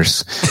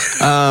right-wingers.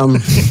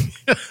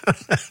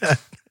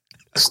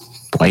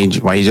 Why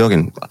are you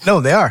joking?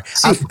 No, they are.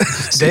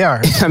 They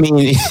are. I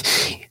mean,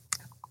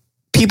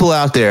 people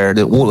out there,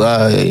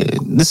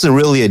 this is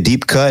really a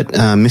deep cut.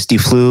 Misty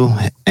Flu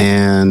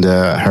and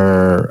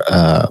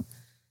her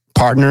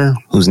partner,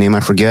 whose name I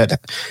forget,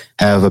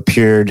 have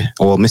appeared.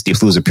 Well, Misty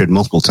Flu has appeared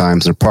multiple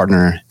times. Her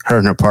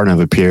and her partner have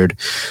appeared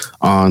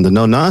on the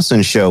No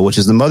Nonsense Show, which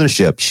is the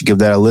mothership. You should give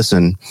that a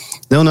listen.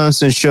 No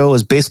Nonsense Show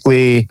is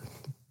basically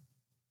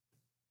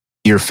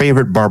your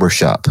favorite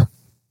barbershop.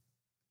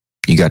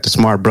 You got the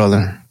smart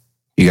brother,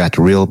 you got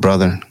the real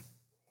brother,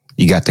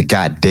 you got the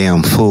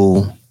goddamn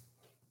fool,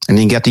 and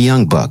then you got the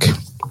young buck.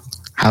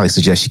 Highly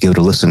suggest you give it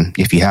a listen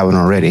if you haven't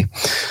already.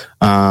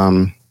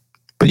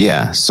 But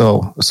yeah,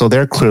 so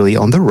they're clearly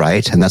on the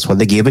right, and that's why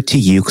they gave it to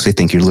you, because they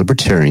think you're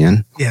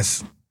libertarian.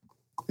 Yes.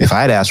 If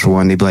I'd asked for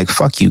one, they'd be like,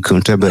 "Fuck you,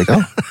 Kunta." I'd be like,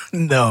 "Oh,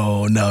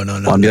 no."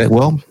 I'd be like,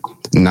 "Well,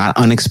 not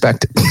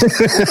unexpected."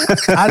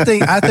 I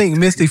think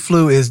Misty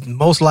Flu is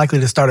most likely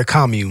to start a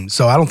commune,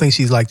 so I don't think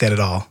she's like that at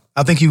all.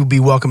 I think you would be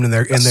welcomed in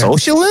their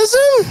socialism.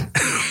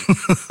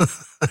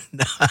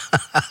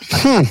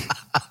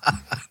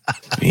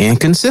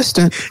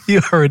 Inconsistent. You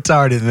are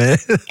retarded, man.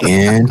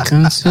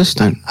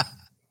 Inconsistent.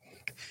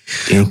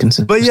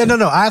 But yeah,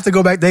 no. I have to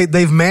go back.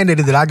 They've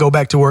mandated that I go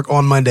back to work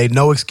on Monday.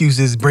 No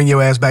excuses. Bring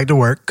your ass back to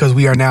work, because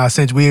we are now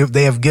essential.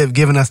 They have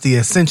given us the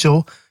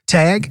essential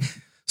tag.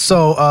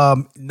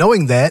 So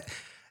knowing that,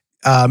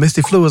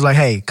 Misty Flu was like,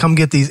 "Hey, come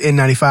get these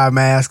N95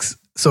 masks,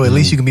 so at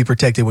least you can be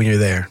protected when you're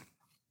there."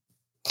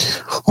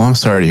 Well, I'm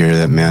sorry to hear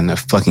that, man. That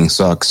fucking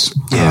sucks.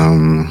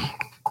 Yeah.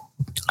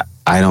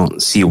 I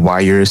don't see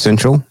why you're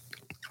essential.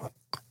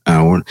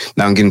 Now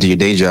I'm getting to your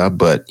day job,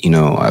 but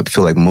I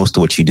feel like most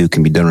of what you do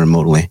can be done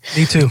remotely.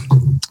 Me too.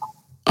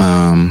 You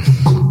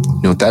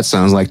know what that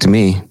sounds like to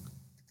me?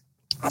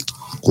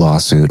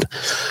 Lawsuit.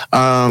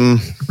 I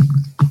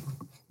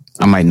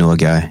might know a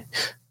guy.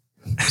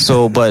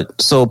 So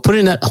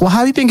putting that. Well, how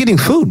have you been getting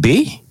food,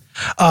 B?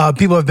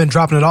 People have been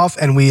dropping it off,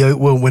 and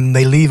when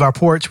they leave our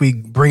porch, we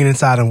bring it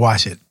inside and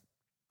wash it.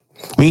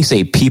 When you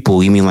say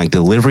people, you mean like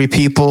delivery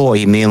people, or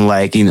you mean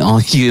like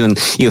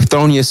you've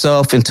thrown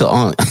yourself into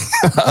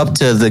up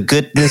to the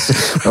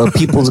goodness of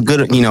people's good?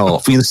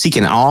 If you're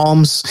seeking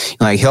alms,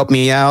 like help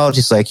me out,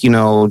 just like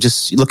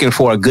just looking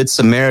for a good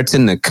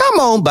Samaritan to come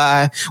on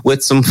by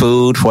with some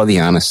food for the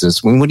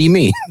honestest. What do you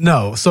mean?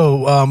 No,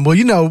 so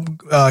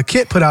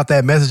Kit put out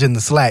that message in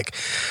the Slack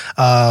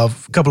a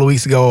couple of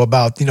weeks ago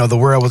about the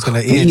world was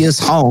going to end. He is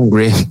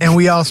hungry, and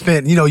we all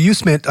spent. You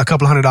spent a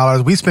couple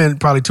 $100. We spent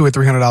probably $200 or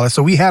 $300.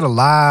 So we had a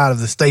lot of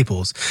the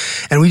staples.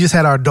 And we just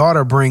had our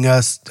daughter bring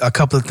us a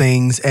couple of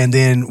things, and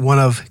then one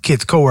of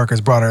Kit's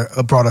coworkers brought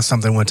us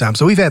something one time.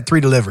 So we've had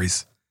 3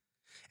 deliveries.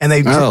 And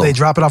they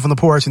drop it off on the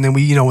porch, and then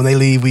we, when they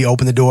leave, we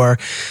open the door,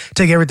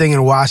 take everything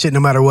and wash it,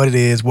 no matter what it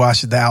is,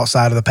 wash the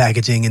outside of the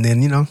packaging, and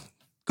then,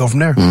 go from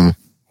there. Mm.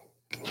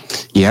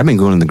 Yeah, I've been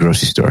going to the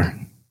grocery store.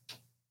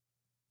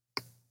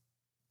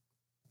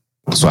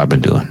 That's what I've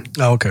been doing.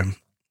 Oh, okay.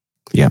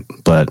 Yeah,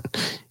 but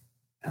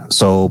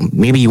so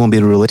maybe you won't be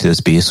able to relate to this,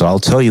 B. So I'll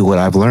tell you what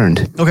I've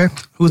learned. Okay,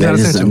 who's that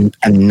essential?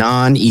 A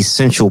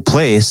non-essential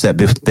place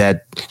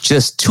that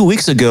just 2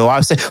 weeks ago I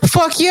was saying,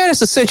 "Fuck yeah,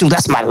 that's essential.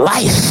 That's my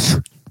life."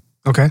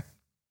 Okay,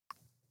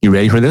 you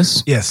ready for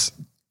this? Yes.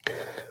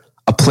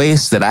 A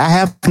place that I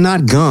have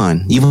not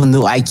gone, even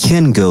though I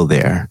can go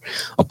there.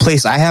 A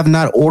place I have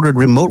not ordered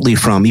remotely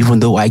from, even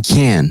though I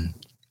can.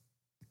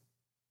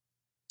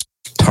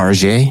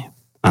 Target,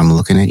 I'm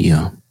looking at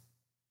you.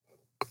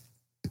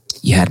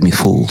 You had me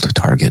fooled,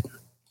 Target.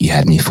 You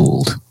had me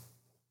fooled.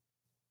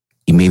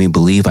 You made me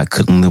believe I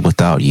couldn't live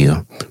without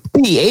you.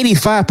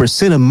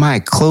 85% of my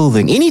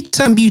clothing.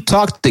 Anytime you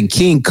talk to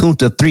King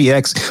Kunta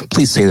 3X,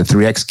 please say the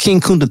 3X, King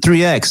Kunta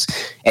 3X,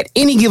 at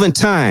any given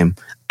time,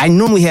 I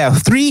normally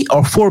have 3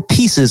 or 4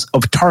 pieces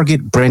of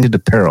Target branded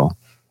apparel.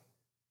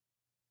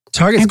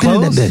 Target's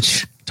closed? That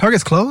bitch.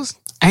 Target's closed?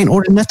 I ain't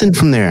ordered nothing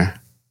from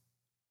there.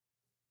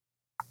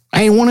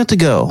 I ain't want it to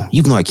go,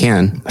 even though I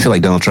can. I feel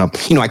like Donald Trump.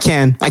 I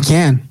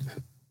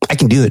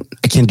can do it.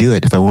 I can do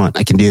it if I want.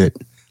 I can do it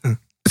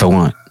if I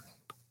want.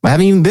 I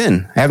haven't even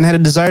been. I haven't had a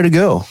desire to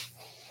go.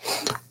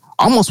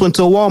 Almost went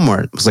to a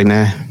Walmart. I was like,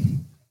 nah.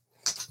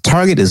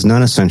 Target is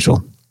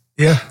non-essential.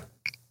 Yeah.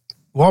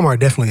 Walmart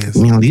definitely is.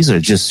 These are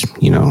just,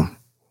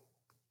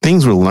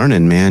 things we're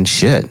learning, man.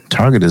 Shit.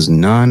 Target is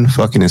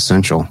non-fucking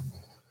essential.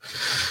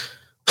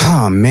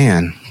 Oh,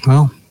 man.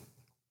 Well,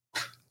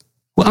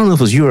 I don't know if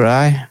it was you or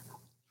I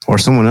or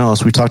someone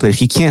else. We talked that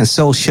if you can't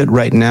sell shit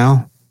right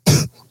now,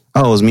 it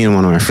was me and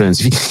one of my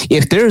friends.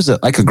 If there's a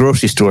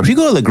grocery store, if you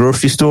go to the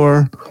grocery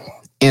store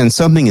and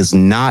something is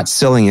not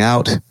selling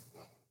out,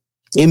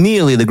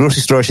 immediately the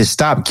grocery store should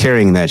stop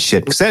carrying that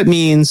shit. Because that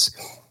means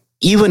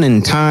even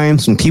in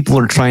times when people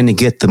are trying to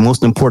get the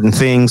most important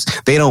things,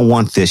 they don't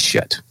want this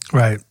shit.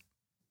 Right.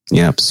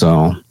 Yep.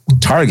 So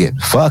Target,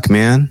 fuck,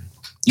 man.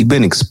 You've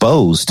been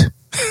exposed.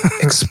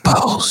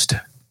 Exposed.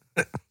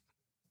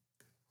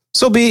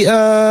 So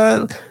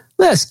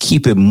let's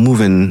keep it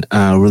moving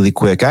really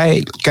quick.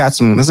 I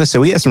got as I said,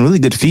 we had some really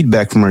good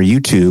feedback from our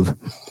YouTube.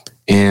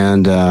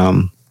 And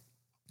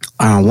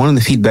one of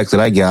the feedback that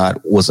I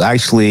got was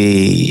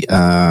actually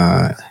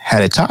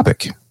had a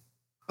topic.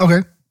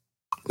 Okay.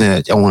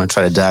 That I want to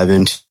try to dive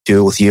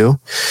into with you.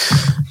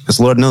 Because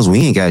Lord knows we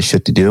ain't got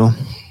shit to do.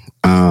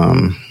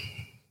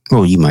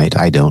 Well, you might.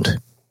 I don't.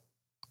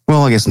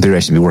 Well, I guess in theory I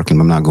should be working,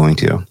 but I'm not going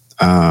to.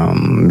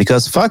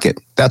 Because fuck it.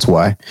 That's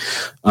why.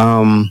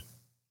 So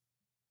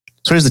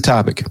here's the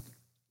topic.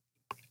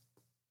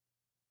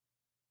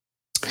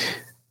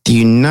 The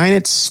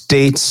United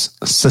States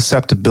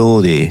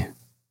susceptibility.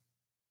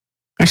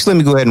 Actually, let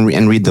me go ahead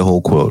and read the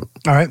whole quote.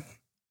 All right.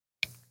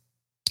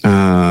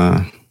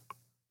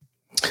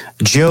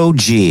 Joe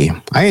G.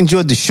 I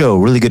enjoyed the show.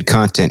 Really good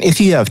content. If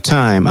you have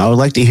time, I would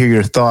like to hear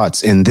your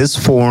thoughts in this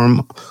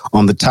forum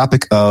on the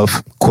topic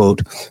of,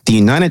 quote, the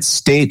United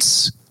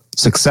States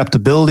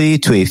susceptibility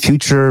to a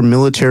future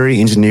military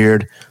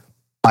engineered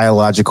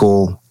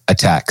biological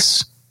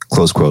attacks,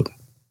 close quote.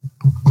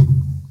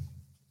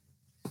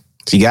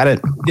 So you got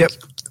it? Yep.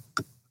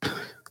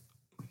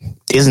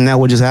 Isn't that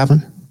what just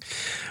happened?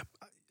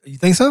 You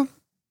think so?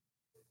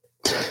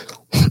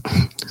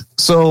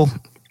 So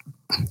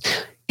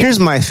here's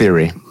my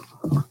theory.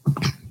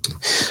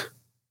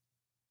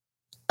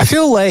 I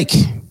feel like,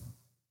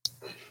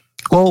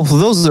 well, for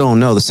those that don't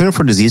know, the Center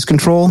for Disease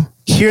Control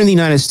here in the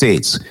United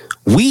States,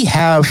 we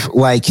have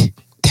like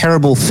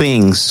terrible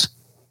things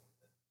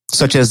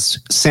such as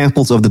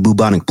samples of the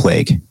bubonic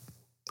plague.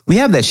 We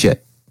have that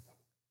shit.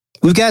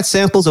 We've got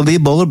samples of the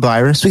Ebola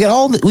virus. We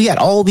got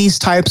all these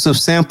types of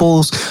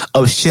samples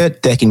of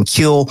shit that can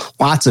kill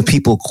lots of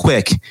people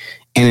quick.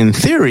 And in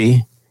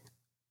theory,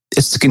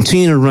 it's to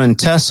continue to run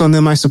tests on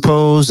them, I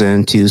suppose,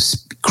 and to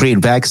create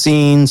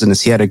vaccines and to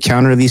see how to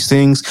counter these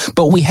things.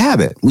 But we have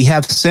it. We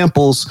have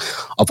samples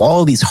of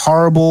all these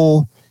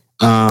horrible,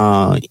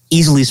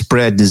 easily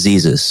spread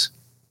diseases.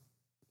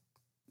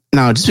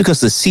 Now, just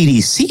because the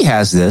CDC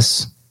has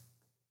this,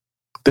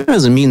 that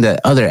doesn't mean that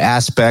other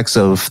aspects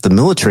of the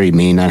military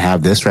may not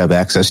have this or have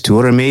access to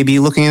it or may be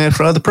looking at it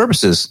for other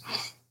purposes.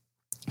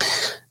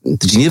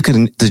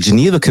 The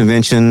Geneva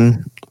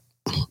Convention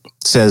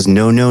says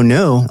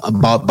no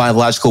about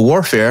biological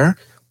warfare,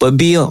 but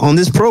be on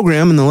this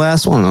program in the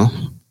last,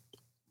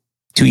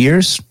 2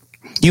 years,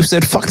 you've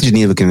said fuck the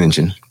Geneva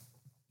Convention.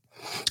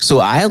 So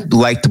I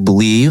like to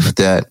believe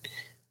that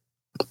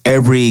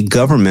every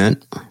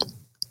government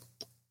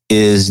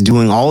is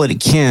doing all that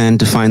it can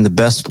to find the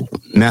best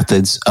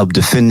methods of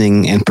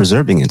defending and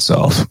preserving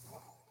itself.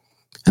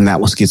 And that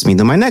gets me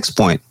to my next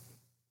point.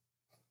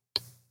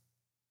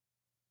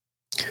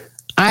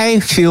 I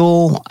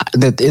feel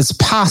that it's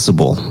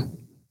possible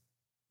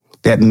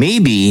that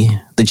maybe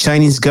the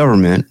Chinese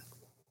government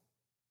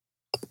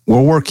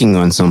were working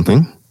on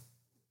something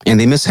and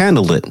they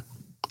mishandled it.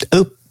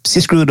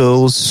 Oopsie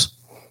screw-dos.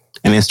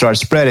 And it started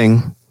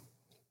spreading.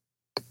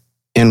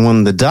 And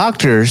when the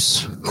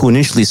doctors who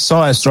initially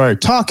saw it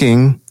started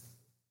talking,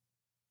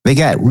 they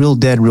got real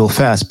dead real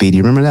fast, B. Do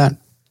you remember that?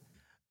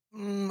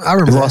 I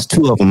remember. They lost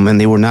 2 of them,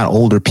 and they were not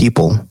older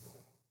people.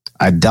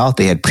 I doubt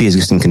they had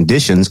pre-existing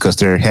conditions because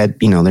they're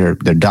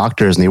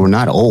doctors and they were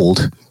not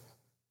old.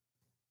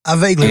 I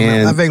vaguely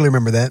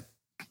remember that.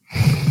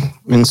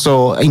 And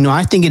so,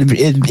 I think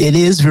it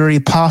is very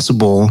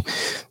possible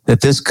that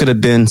this could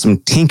have been some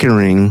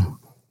tinkering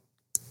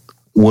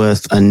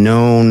with a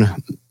known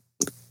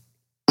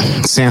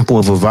sample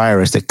of a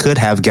virus that could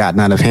have gotten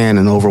out of hand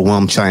and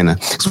overwhelmed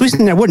China. So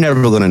we're never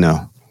going to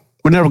know.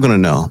 We're never going to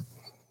know.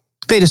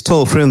 They just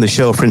told a friend of the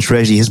show, Prince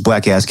Reggie, his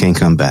black ass can't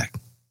come back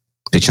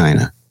to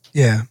China.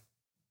 Yeah.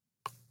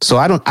 So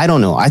I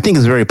don't know. I think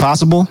it's very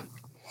possible.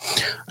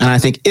 And I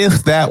think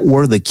if that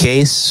were the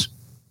case,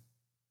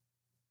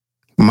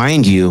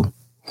 mind you,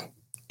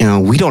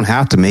 we don't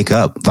have to make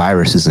up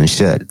viruses and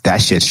shit.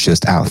 That shit's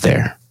just out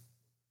there.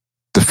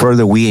 The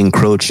further we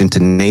encroach into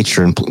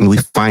nature and we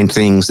find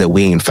things that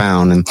we ain't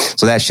found. And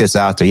so that shit's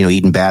out there,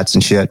 eating bats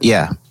and shit.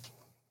 Yeah.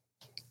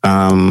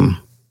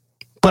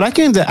 But I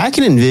can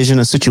envision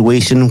a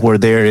situation where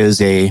there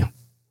is a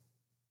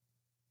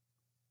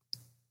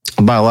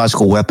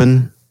biological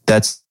weapon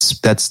that's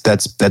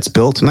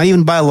built. Not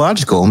even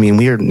biological. I mean,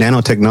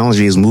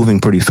 nanotechnology is moving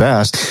pretty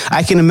fast.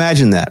 I can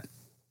imagine that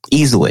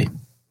easily.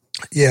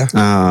 Yeah.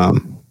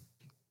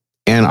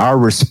 And our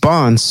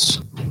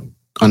response,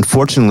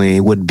 unfortunately,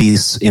 would be,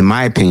 in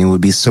my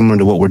opinion, similar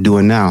to what we're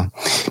doing now.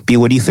 B,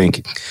 what do you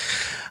think?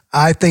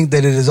 I think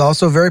that it is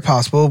also very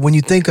possible when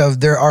you think of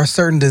there are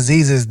certain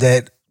diseases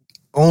that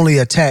only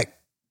attack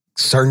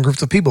certain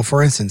groups of people.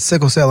 For instance,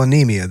 sickle cell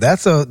anemia.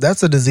 That's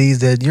a disease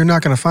that you're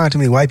not going to find too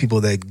many white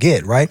people that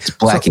get, right? It's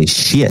black as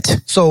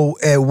shit. So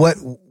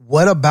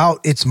what about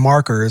its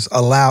markers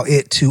allow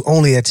it to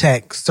only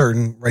attack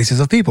certain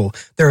races of people?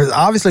 There is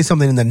obviously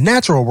something in the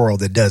natural world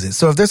that does it.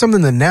 So if there's something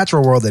in the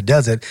natural world that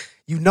does it,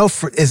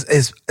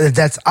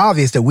 that's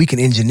obvious that we can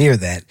engineer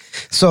that.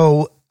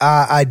 So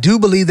I do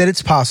believe that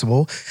it's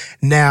possible.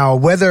 Now,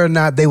 whether or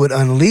not they would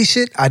unleash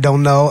it, I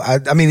don't know.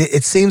 I mean,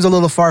 it seems a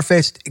little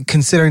far-fetched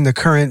considering the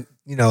current,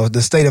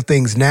 the state of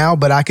things now,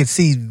 but I could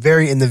see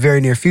in the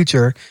very near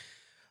future,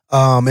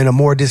 in a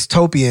more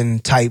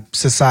dystopian type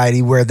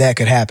society where that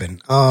could happen.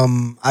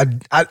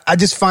 I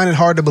just find it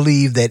hard to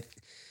believe that,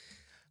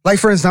 like,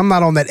 for instance, I'm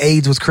not on that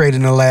AIDS was created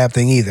in a lab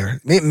thing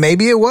either.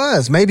 Maybe it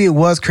was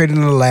created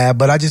in a lab,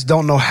 but I just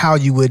don't know how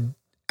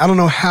I don't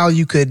know how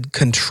you could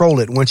control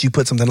it once you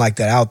put something like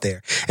that out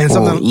there. And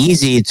something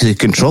easy to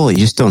control it. You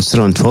just don't sit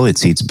on toilet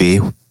seats,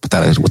 B,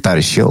 without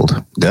a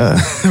shield. Duh.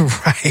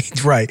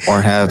 Right.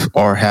 Or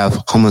have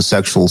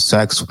homosexual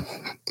sex,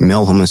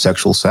 male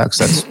homosexual sex.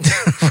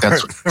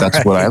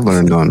 That's what I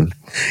learned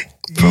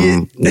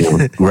from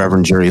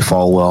Reverend Jerry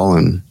Falwell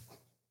and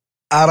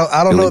I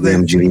don't know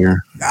that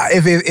Jr.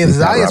 If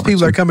Zionist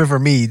people are coming for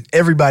me,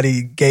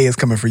 everybody gay is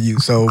coming for you.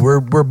 So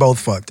we're both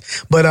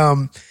fucked. But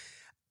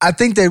I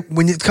think that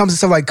when it comes to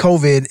stuff like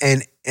COVID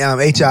and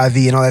HIV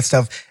and all that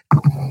stuff,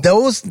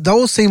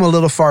 those seem a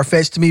little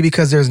far-fetched to me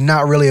because there's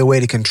not really a way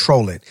to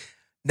control it.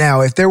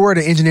 Now, if there were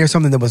to engineer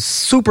something that was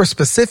super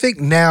specific,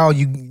 now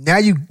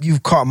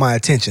you've caught my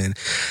attention.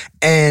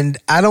 And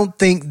I don't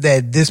think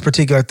that this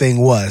particular thing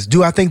was.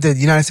 Do I think that the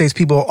United States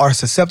people are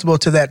susceptible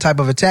to that type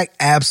of attack?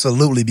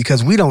 Absolutely,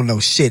 because we don't know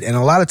shit. And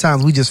a lot of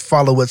times we just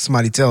follow what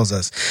somebody tells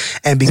us.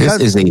 And because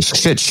this is a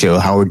shit show,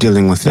 how we're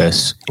dealing with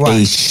this. Why?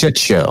 A shit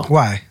show.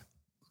 Why?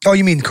 Oh,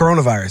 you mean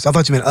coronavirus? I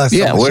thought you meant us.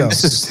 Yeah, we're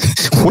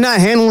not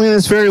handling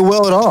this very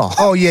well at all.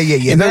 Oh, yeah.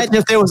 Imagine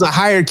if there was a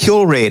higher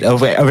kill rate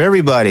of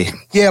everybody.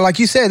 Yeah, like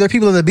you said, there are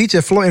people on the beach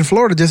in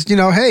Florida just,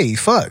 hey,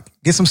 fuck,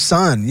 get some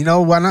sun.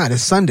 Why not?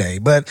 It's Sunday.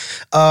 But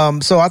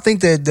so I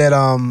think that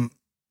I'm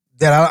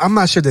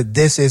not sure that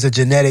this is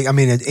an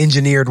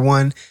engineered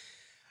one,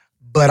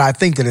 but I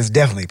think that it's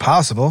definitely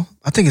possible.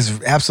 I think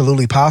it's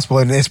absolutely possible,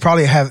 and it's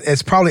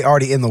probably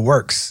already in the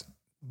works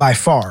by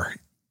far.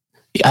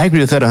 I agree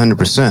with that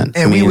 100%.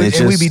 And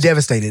we'd be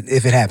devastated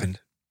if it happened.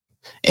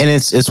 And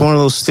it's one of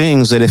those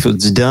things that if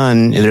it's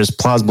done, there's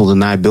plausible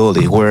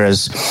deniability.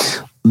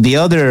 Whereas the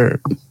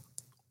other,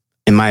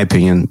 in my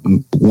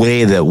opinion,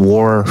 way that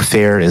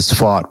warfare is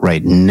fought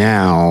right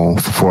now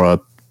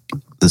for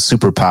the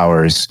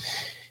superpowers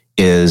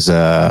is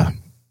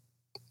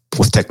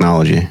with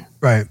technology.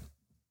 Right.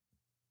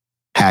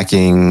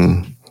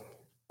 Hacking,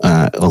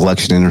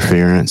 election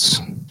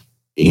interference,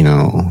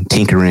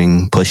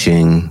 tinkering,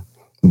 pushing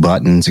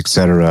buttons,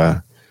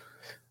 etc.,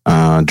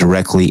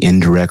 directly,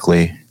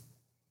 indirectly. I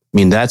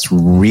mean, that's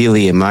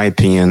really, in my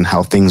opinion,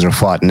 how things are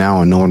fought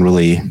now,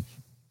 and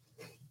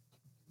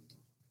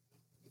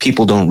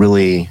people don't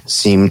really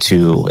seem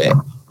to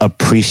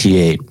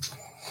appreciate,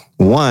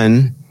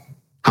 one,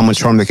 how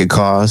much harm they could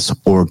cause,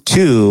 or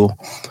two,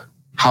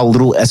 how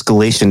little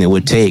escalation it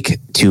would take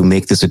to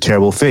make this a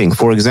terrible thing.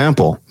 For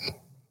example,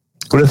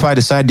 what if I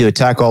decide to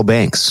attack all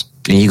banks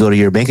and you go to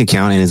your bank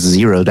account and it's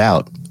zeroed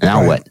out?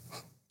 Now what?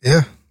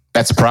 Yeah.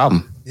 That's a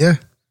problem. Yeah.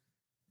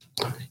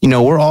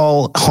 We're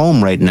all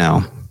home right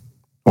now,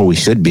 or we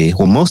should be.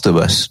 Well, most of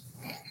us,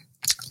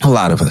 a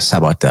lot of us, how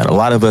about that? A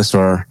lot of us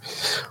are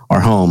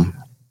home.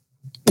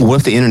 What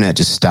if the internet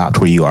just stopped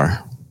where you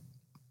are?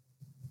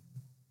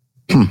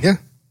 Yeah.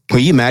 Can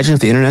you imagine if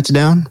the internet's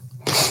down?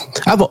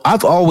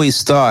 I've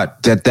always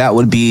thought that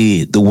would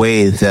be the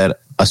way that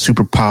a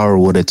superpower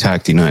would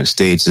attack the United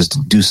States, is to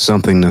do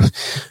something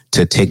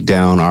to take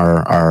down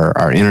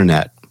our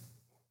internet.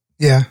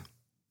 Yeah.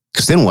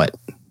 Because then what?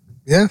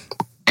 Yeah.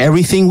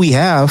 Everything we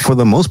have, for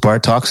the most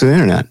part, talks to the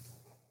internet.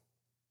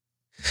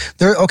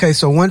 Okay,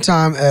 so one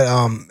time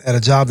at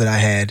a job that I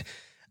had,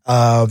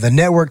 the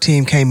network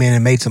team came in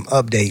and made some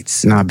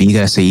updates. Nah, but you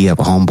gotta say you have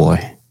a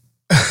homeboy.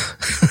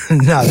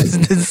 No,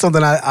 this is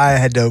something I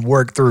had to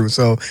work through.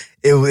 So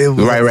it was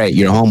right.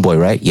 You're a homeboy,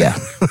 right? Yeah.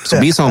 So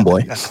be his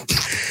homeboy.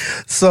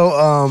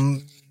 So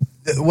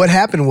what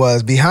happened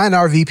was, behind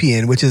our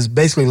VPN, which is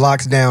basically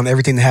locks down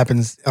everything that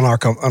happens on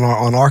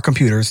our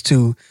computers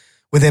to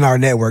within our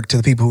network, to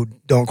the people who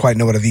don't quite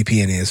know what a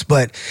VPN is.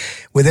 But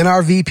within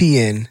our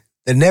VPN,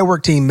 the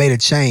network team made a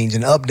change,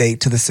 an update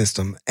to the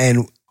system.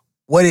 And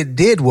what it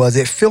did was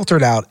it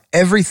filtered out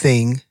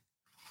everything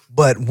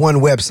but one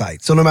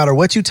website. So no matter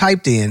what you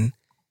typed in,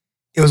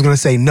 it was going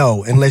to say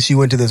no unless you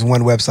went to this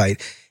one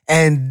website.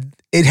 And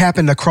it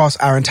happened across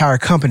our entire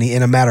company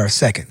in a matter of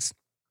seconds.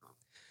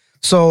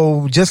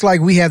 So just like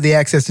we have the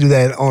access to do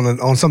that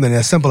on something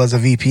as simple as a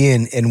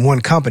VPN in one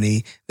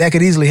company, that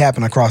could easily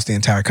happen across the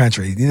entire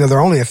country. There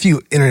are only a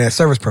few internet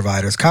service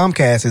providers.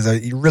 Comcast is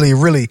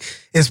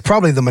is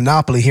probably the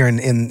monopoly here in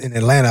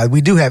Atlanta.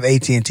 We do have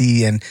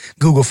AT&T and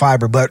Google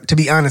Fiber, but to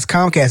be honest,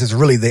 Comcast is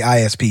really the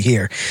ISP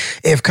here.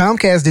 If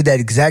Comcast did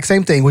that exact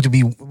same thing, which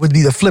would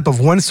be the flip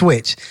of one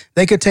switch,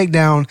 they could take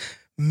down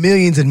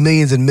millions and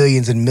millions and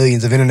millions and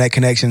millions of internet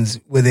connections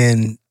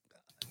within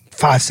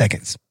 5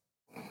 seconds.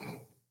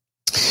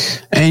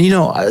 And,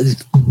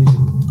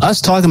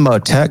 us talking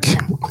about tech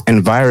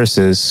and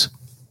viruses,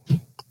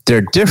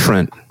 they're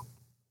different,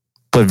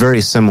 but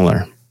very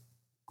similar.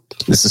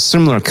 It's a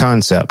similar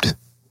concept.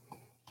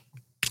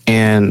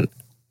 And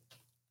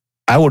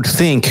I would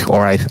think,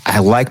 or I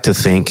like to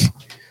think,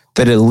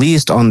 that at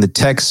least on the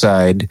tech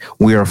side,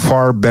 we are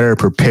far better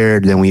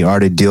prepared than we are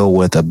to deal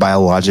with a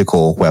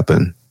biological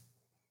weapon.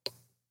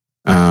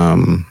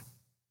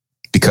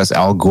 Because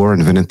Al Gore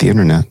invented the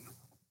internet.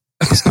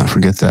 Let's not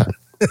forget that.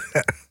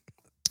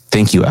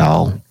 Thank you,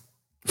 Al,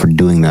 for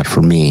doing that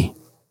for me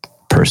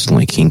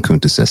personally. King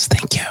Kunta says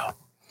thank you.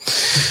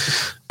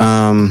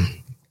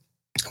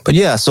 But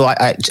yeah, so I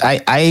at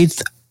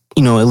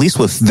least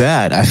with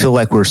that, I feel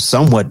like we're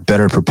somewhat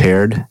better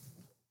prepared.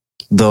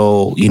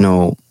 Though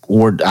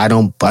I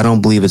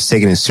don't believe it's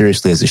taken as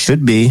seriously as it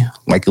should be,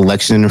 like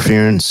election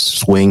interference,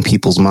 swaying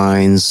people's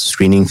minds,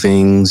 screening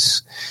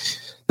things,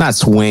 not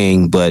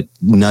swaying, but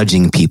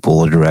nudging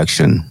people a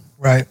direction.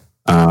 Right.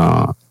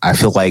 I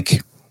feel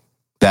like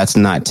that's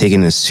not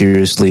taken as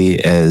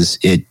seriously as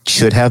it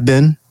should have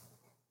been.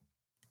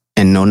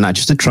 And no, not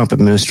just the Trump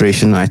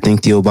administration. I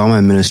think the Obama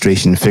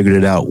administration figured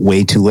it out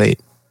way too late.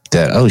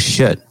 That, oh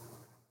shit,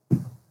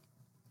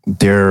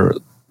 they're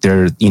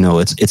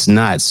it's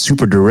not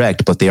super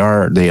direct, but they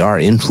are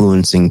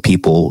influencing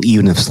people,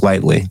 even if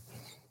slightly.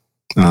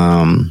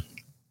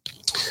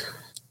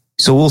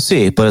 So we'll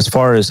see. But as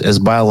far as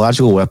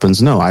biological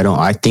weapons, no, I don't.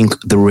 I think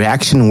the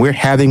reaction we're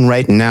having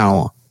right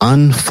now,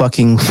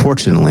 unfucking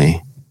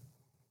fortunately,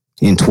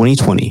 in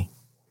 2020,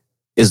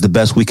 is the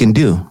best we can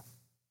do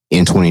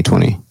in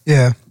 2020.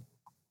 Yeah.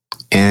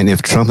 And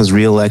if Trump is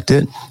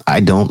reelected,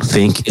 I don't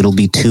think it'll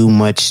be too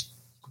much.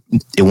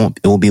 It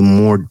will be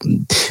more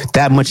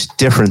that much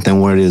different than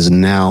what it is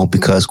now,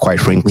 because quite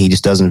frankly, he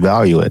just doesn't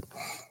value it.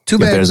 Too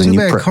bad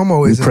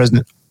Cuomo isn't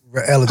president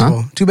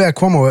eligible. Huh? Too bad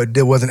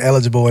Cuomo wasn't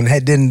eligible and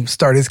didn't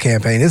start his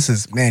campaign.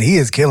 He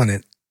is killing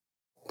it.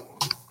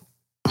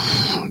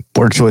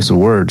 Poor choice of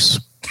words,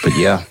 but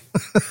yeah.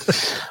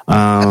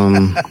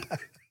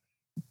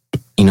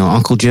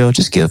 Uncle Joe,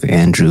 just give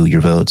Andrew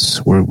your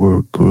votes.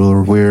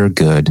 We're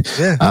good.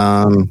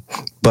 Yeah.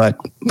 But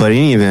in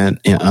any event,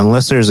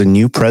 unless there's a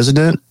new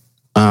president,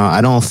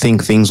 I don't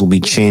think things will be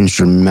changed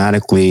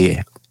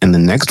dramatically in the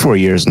next 4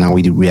 years. Now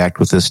we react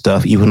with this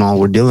stuff, even all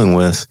we're dealing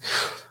with.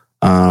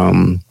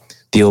 The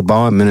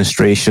Obama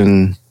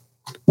administration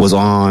was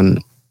on,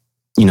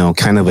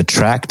 kind of a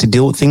track to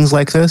deal with things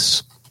like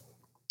this.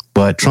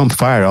 But Trump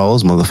fired all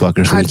those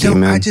motherfuckers when he came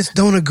in. I just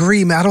don't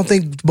agree, man. I don't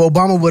think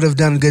Obama would have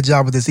done a good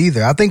job with this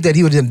either. I think that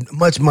he would have done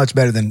much, much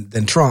better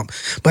than Trump.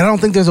 But I don't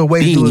think there's a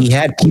way to do it. He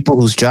had people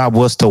whose job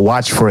was to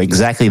watch for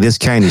exactly this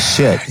kind of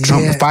shit.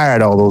 Trump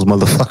fired all those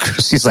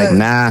motherfuckers. He's like,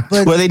 nah.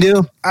 What they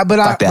do?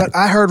 But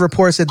I heard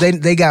reports that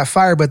they got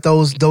fired, but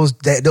those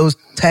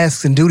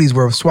tasks and duties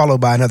were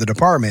swallowed by another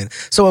department.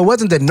 So it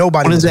wasn't that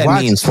nobody was watching. What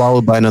does that mean,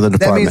 swallowed by another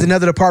department? That means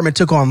another department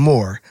took on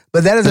more.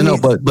 But that doesn't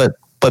mean...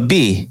 But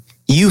B...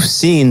 you've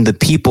seen the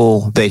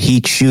people that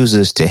he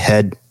chooses to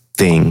head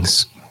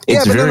things.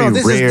 It's very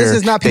rare this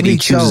is not that he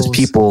chooses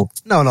people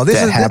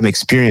that have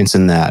experience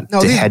in that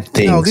to head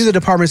things. No, these are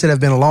departments that have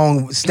been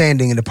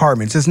long-standing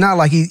departments. It's not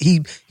like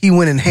he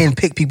went and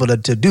handpicked people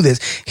to do this.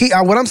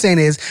 What I'm saying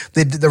is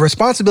that the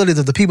responsibilities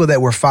of the people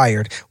that were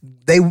fired,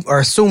 they are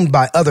assumed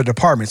by other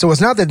departments. So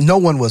it's not that no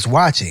one was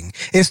watching.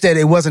 It's that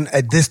it wasn't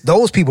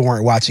those people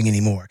weren't watching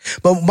anymore.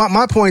 But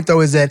my point,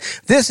 though, is that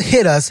this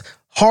hit us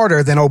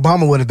harder than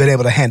Obama would have been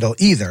able to handle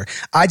either.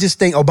 I just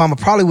think Obama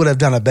probably would have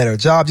done a better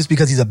job just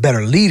because he's a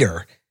better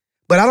leader.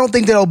 But I don't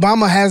think that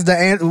Obama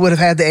would have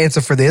had the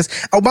answer for this.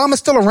 Obama's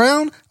still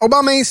around.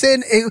 Obama ain't said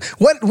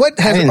what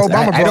has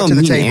Obama brought to the table. I don't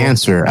mean the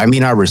answer. I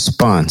mean our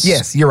response.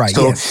 Yes, you're right.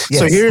 So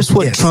here's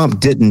what Trump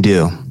didn't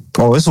do.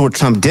 Oh, this is what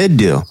Trump did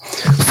do.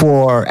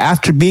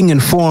 After being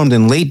informed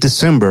in late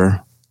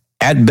December,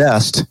 at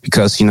best,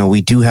 because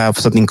we do have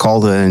something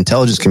called the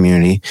intelligence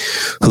community,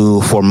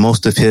 who for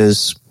most of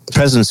his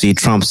presidency,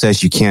 Trump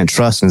says you can't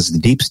trust, and it's the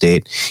deep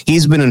state.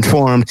 He's been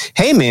informed,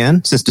 hey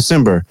man, since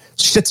December,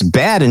 shit's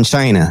bad in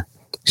China.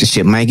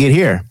 Shit might get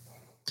here.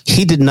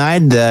 He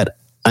denied that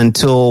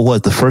until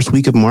the first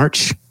week of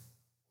March.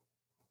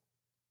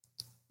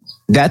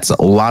 That's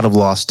a lot of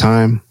lost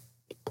time,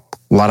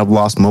 a lot of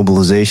lost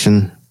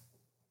mobilization.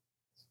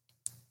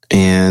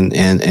 And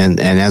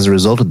as a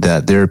result of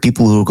that, there are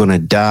people who are going to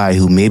die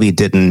who maybe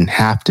didn't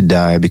have to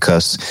die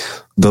because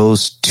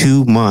those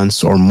 2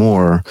 months or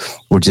more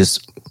were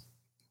just,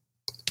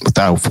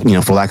 without,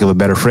 for lack of a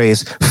better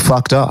phrase,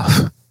 fucked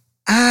off.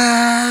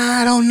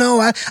 I don't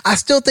know. I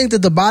still think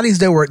that the bodies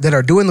that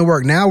are doing the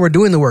work now were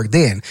doing the work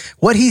then.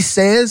 What he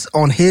says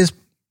on his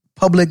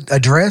public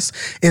address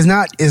is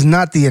not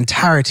the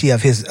entirety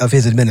of his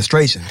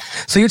administration.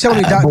 So you're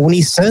telling me, but when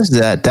he says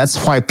that, that's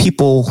why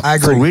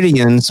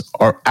Floridians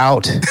are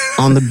out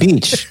on the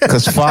beach,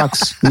 because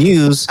Fox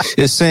News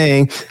is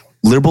saying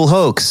liberal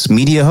hoax,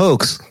 media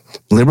hoax,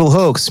 liberal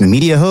hoax,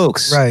 media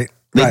hoax. Right.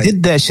 They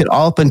did that shit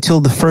all up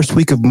until the first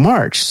week of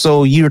March.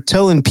 So you're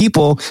telling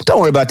people, don't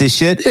worry about this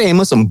shit. It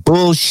ain't some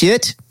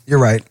bullshit. You're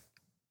right.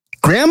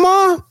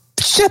 Grandma,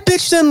 that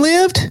bitch done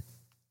lived.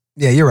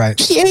 Yeah, you're right.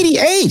 She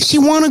 88. She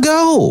want to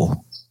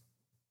go.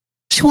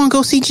 She want to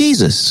go see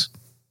Jesus.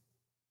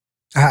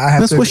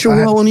 Let's wish her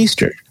well on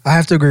Easter. I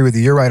have to agree with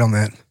you. You're right on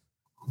that.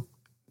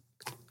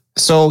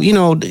 So,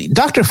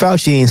 Dr.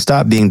 Fauci ain't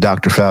stopped being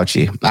Dr.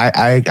 Fauci.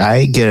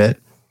 I get it.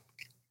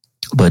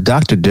 But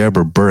Dr.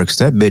 Deborah Birx,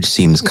 that bitch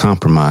seems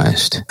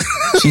compromised.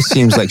 She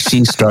seems like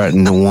she's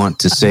starting to want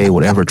to say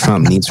whatever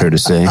Trump needs her to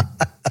say.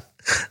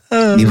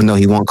 Even though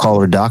he won't call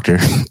her doctor.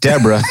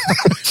 Deborah.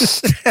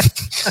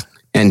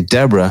 And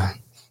Deborah,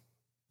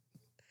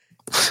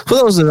 for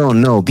those that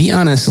don't know, be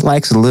honest,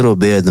 likes a little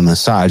bit of the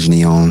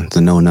misogyny on the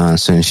No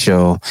Nonsense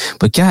Show.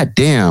 But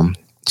goddamn,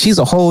 she's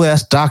a whole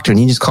ass doctor and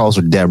he just calls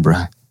her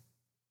Deborah.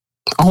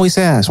 Always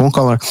has, won't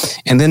call her.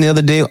 And then the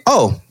other day,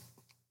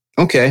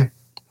 okay.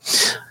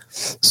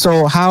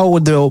 So how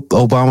would the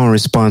Obama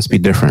response be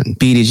different?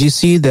 B, did you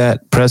see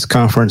that press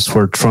conference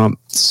where Trump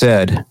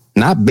said,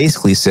 not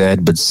basically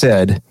said, but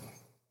said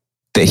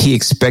that he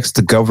expects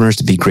the governors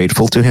to be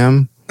grateful to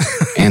him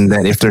and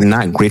that if they're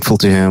not grateful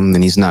to him,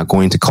 then he's not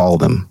going to call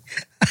them.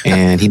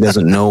 And he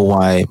doesn't know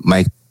why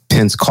Mike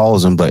Pence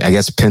calls him, but I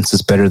guess Pence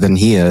is better than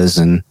he is.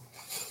 And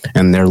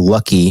they're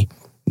lucky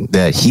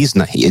that he's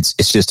not, it's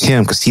just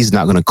him because he's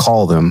not going to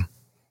call them.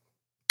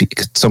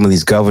 Because some of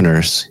these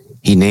governors,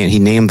 he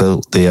named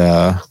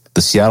the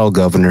Seattle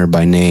governor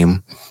by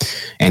name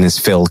and his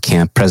failed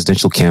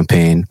presidential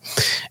campaign.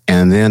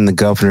 And then the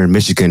governor of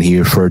Michigan he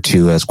referred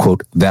to as,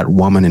 quote, that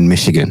woman in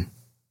Michigan.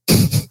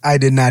 I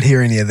did not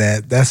hear any of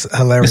that. That's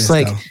hilarious. It's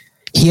like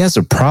he has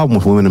a problem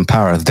with women in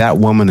power. That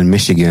woman in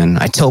Michigan.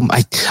 I tell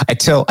Mike,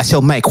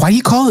 why do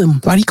you call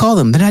them? Why do you call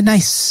them? They're not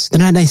nice. They're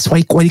not nice.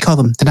 Why do you call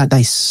them? They're not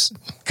nice.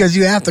 Because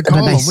you have to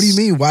call them. Nice. What do you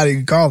mean? Why do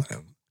you call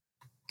them?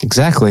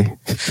 Exactly.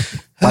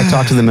 Why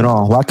talk to them at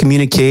all? Why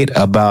communicate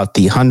about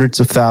the hundreds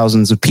of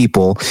thousands of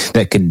people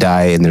that could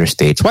die in their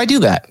states? Why do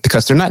that?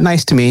 Because they're not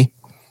nice to me.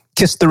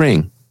 Kiss the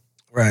ring.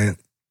 Right.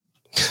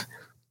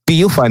 B,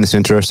 you'll find this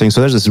interesting.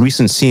 So there's this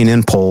recent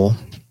CNN poll,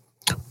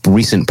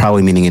 recent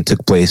probably meaning it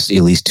took place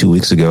at least 2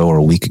 weeks ago or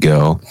a week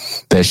ago,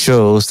 that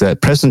shows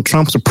that President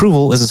Trump's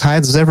approval is as high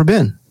as it's ever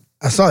been.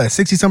 I saw that,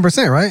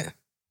 60-some%, right?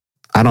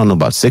 I don't know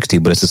about 60,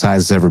 but it's as high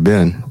as it's ever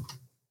been.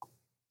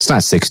 It's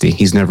not 60.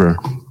 He's never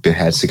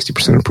had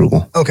 60%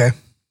 approval. Okay.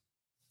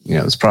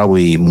 Yeah, it's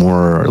probably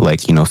more like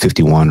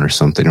 51 or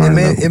something. Or it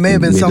may have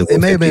been something. It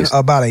may have been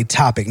about a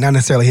topic, not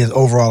necessarily his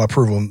overall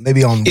approval.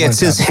 Maybe on it's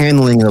his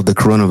handling of the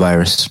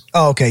coronavirus.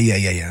 Oh, okay,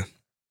 yeah.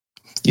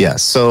 Yeah.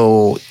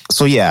 So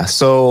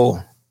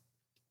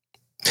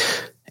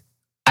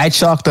I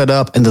chalked that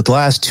up, and the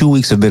last 2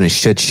 weeks have been a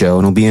shit show,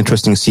 and it'll be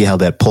interesting to see how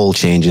that poll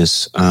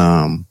changes.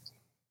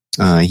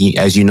 He,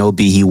 as you know,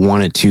 he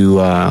wanted to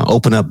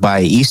open up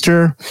by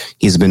Easter.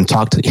 He's been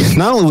talked to.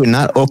 Not only we're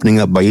not opening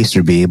up by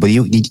Easter, B, but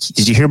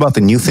did you hear about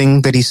the new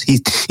thing that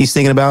he's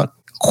thinking about?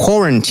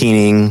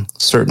 Quarantining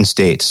certain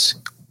states.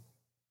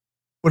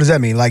 What does that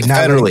mean? Like not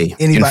federally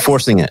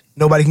enforcing it.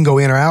 Nobody can go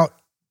in or out.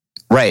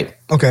 Right.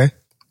 Okay.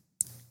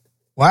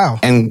 Wow.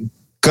 And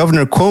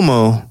Governor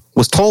Cuomo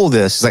was told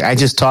this. He's like, I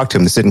just talked to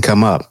him. This didn't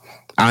come up.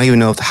 I don't even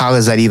know how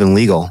is that even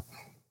legal.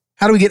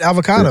 How do we get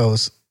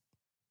avocados?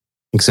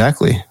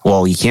 Exactly.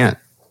 Well, you can't.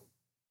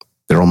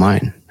 They're all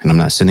mine, and I'm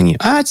not sending you.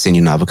 I'd send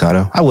you an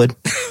avocado. I would.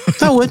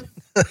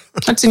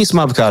 I'd send you some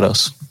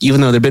avocados,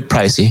 even though they're a bit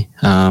pricey.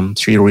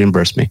 Sure, you'll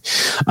reimburse me.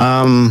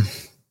 But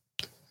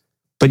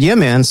yeah,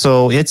 man.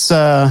 So it's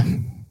so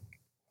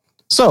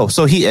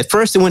he at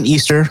first it went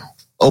Easter,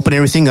 open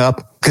everything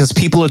up because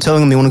people are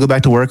telling him they want to go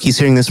back to work. He's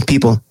hearing this from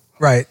people.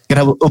 Right.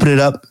 Gotta open it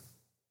up.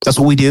 That's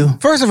what we do.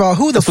 First of all,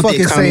 who the fuck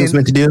is saying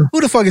meant to do?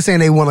 Who the fuck is saying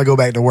they want to go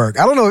back to work?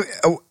 I don't know.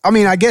 I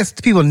mean, I guess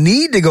people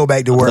need to go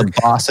back to work.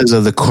 The bosses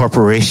of the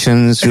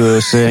corporations who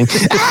are saying,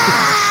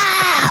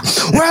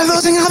 we're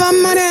losing all the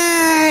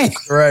money.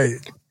 Right.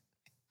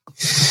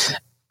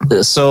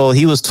 So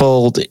he was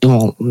told,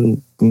 well,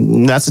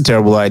 that's a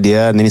terrible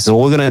idea. And then he said,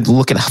 well, we're going to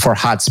look for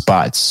hot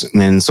spots.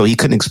 And so he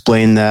couldn't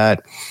explain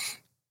that.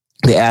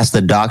 They asked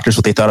the doctors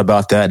what they thought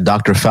about that.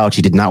 Dr.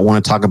 Fauci did not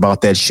want to talk about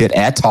that shit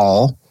at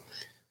all.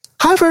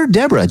 However,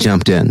 Deborah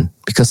jumped in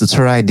because it's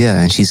her idea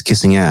and she's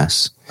kissing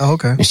ass. Oh,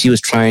 okay. And she was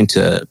trying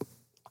to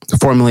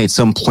formulate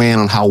some plan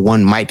on how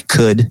one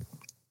could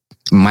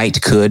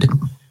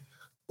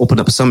open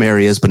up some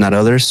areas, but not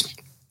others.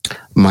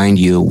 Mind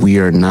you,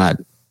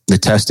 the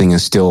testing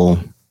is still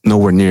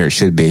nowhere near it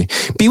should be.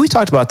 B, we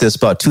talked about this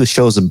about 2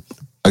 shows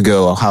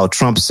ago, how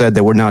Trump said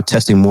that we're now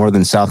testing more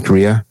than South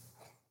Korea.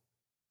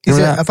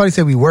 I thought he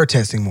said we were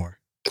testing more.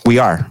 We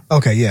are.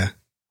 Okay, yeah.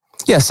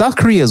 Yeah, South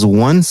Korea is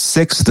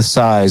 1/6 the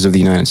size of the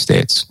United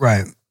States.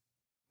 Right.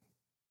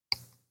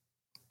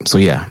 So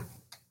yeah,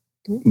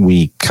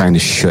 we kind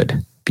of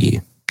should be.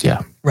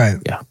 Yeah. Right.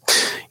 Yeah.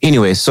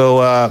 Anyway,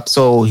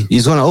 so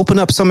he's going to open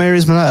up some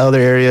areas, but not other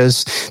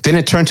areas. Then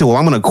it turned to, well,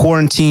 I'm going to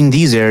quarantine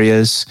these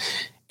areas,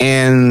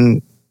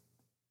 and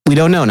we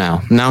don't know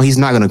now. Now he's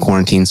not going to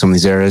quarantine some of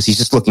these areas. He's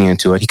just looking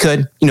into it. He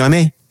could, I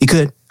may. He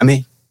could, I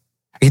may.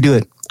 I could do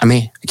it. I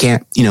may. I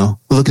can't. We're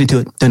looking into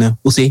it. Don't know.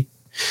 We'll see.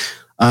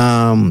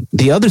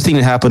 The other thing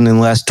that happened in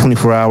the last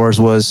 24 hours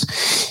was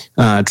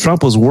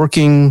Trump was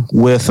working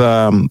with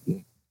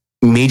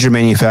major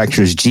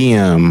manufacturers,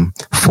 GM,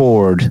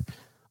 Ford,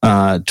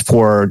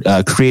 for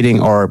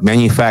creating or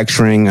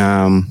manufacturing,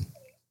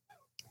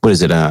 what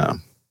is it?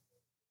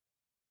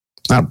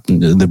 Not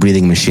the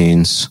breathing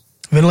machines.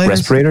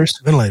 Ventilators?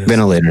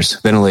 Ventilators.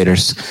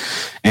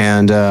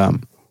 And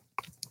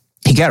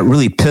he got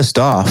really pissed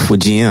off with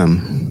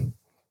GM.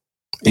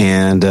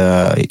 And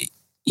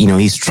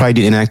he's tried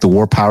to enact the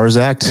War Powers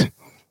Act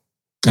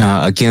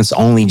against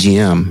only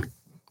GM,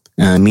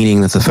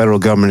 meaning that the federal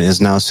government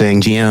is now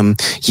saying, GM,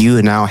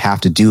 you now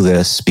have to do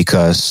this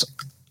because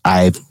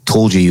I've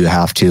told you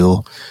have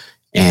to,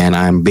 and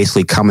I'm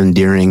basically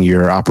commandeering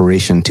your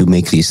operation to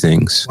make these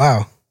things.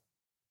 Wow.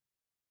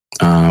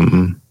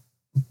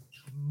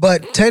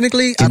 But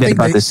technically, I think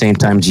about the same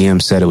time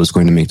GM said it was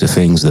going to make the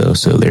things, though.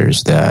 So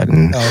there's that.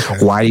 And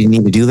why do you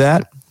need to do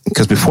that?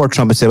 Because before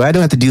Trump had said, well, I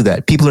don't have to do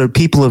that. People are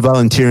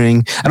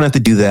volunteering. I don't have to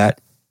do that.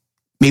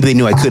 Maybe they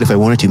knew I could if I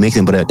wanted to make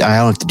them, but I don't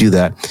have to do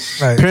that.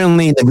 Right.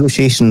 Apparently,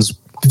 negotiations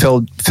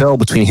fell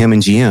between him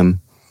and GM.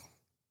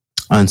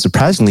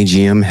 Unsurprisingly,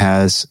 GM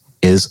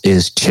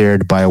is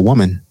chaired by a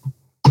woman.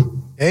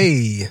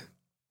 Hey.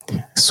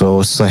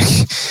 So it's like,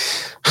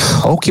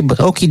 okie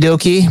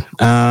dokie.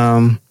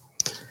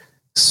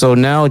 So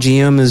now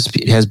GM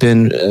has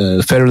been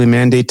federally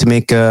mandated to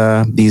make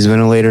these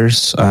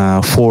ventilators.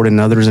 Ford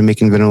and others are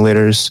making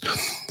ventilators,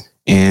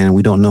 and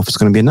we don't know if it's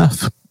going to be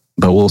enough.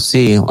 But we'll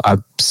see.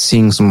 I'm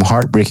seeing some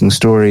heartbreaking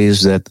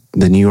stories that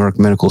the New York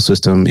medical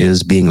system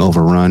is being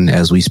overrun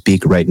as we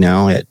speak right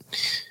now at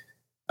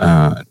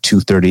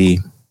 2:30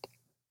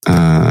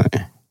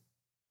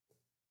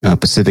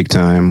 Pacific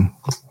time.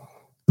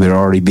 They're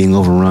already being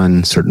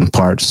overrun. Certain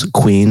parts.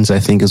 Queens, I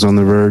think, is on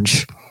the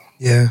verge.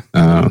 Yeah.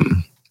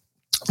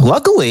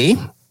 Luckily,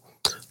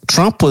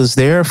 Trump was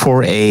there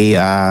for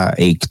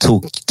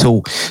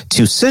to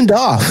send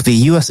off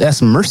the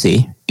USS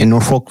Mercy in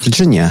Norfolk,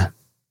 Virginia.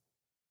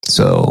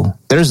 So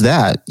there's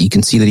that. You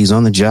can see that he's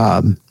on the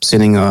job,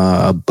 sending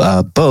a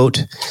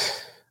boat,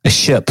 a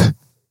ship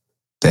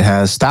that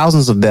has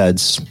thousands of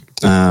beds,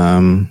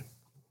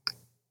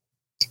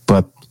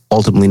 but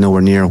ultimately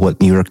nowhere near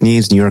what New York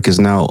needs. New York is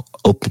now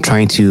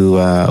trying to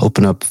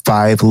open up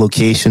 5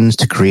 locations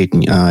to create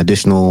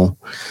additional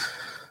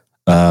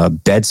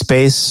bed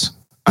space.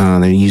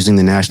 They're using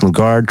the National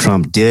Guard.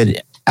 Trump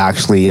did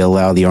actually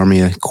allow the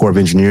Army Corps of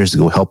Engineers to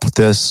go help with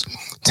this.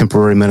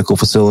 Temporary medical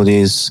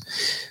facilities.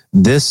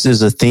 This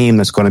is a theme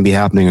that's going to be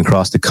happening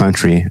across the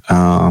country.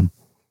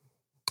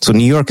 So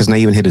New York has not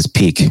even hit its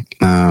peak.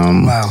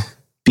 Wow.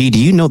 B, do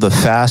you know the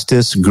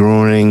fastest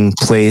growing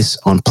place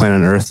on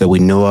planet Earth that we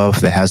know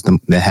of that has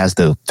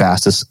the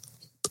fastest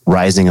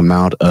rising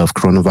amount of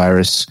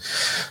coronavirus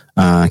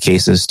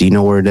cases? Do you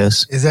know where it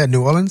is? Is that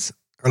New Orleans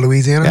or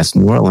Louisiana? That's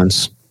New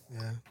Orleans.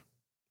 Yeah.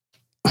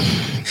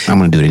 I'm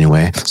going to do it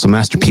anyway. So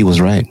Master P was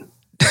right.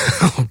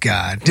 Oh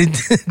God!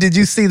 Did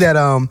you see that?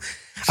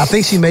 I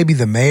think she may be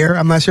the mayor.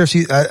 I'm not sure if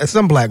she,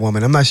 some black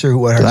woman. I'm not sure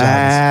what her job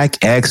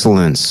Black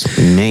excellence,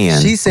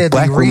 man. She said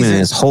black the woman reason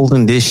is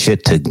holding this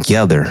shit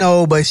together.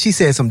 No, but she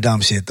said some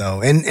dumb shit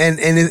though, and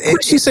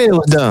What did she say it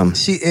was dumb?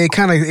 It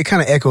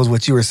kind of echoes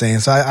what you were saying.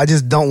 So I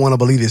just don't want to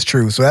believe it's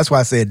true. So that's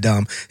why I said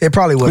dumb. It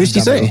probably wasn't. What did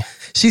she dumb say?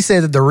 She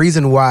said that the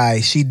reason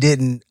why she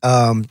didn't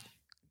ban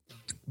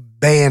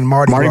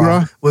Mardi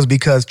Gras was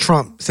because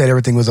Trump said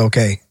everything was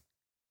okay.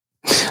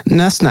 And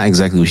that's not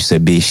exactly what she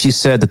said, B. She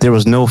said that there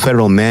was no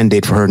federal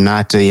mandate for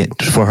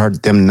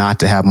them not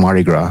to have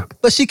Mardi Gras.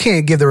 But she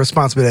can't give the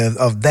responsibility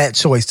of that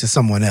choice to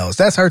someone else.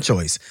 That's her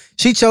choice.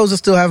 She chose to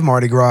still have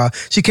Mardi Gras.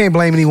 She can't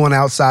blame anyone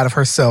outside of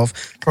herself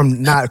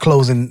from not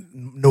closing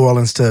New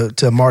Orleans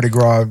to Mardi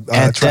Gras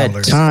At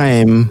travelers. that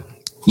time,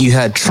 you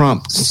had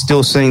Trump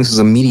still saying this is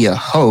a media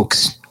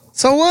hoax.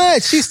 So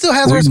what? She still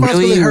has a We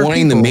responsibility. really Her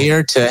wanting people. the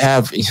mayor to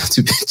have.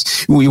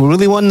 We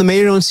really wanting the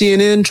mayor on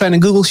CNN trying to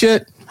Google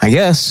shit. I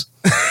guess.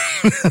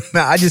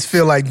 Nah, I just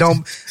feel like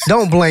don't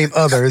blame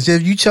others.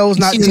 If you chose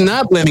not She's to,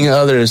 not blaming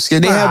others.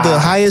 They have the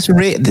highest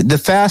rate, the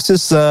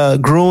fastest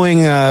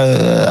growing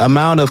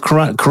amount of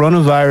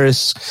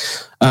coronavirus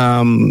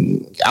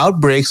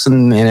outbreaks,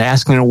 and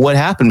asking her what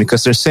happened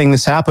because they're saying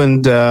this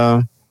happened.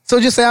 so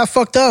just say I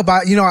fucked up.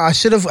 I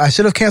should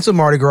have canceled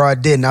Mardi Gras. I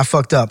didn't. I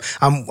fucked up.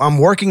 I'm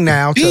working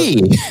now.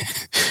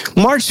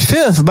 March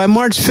 5th. By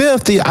March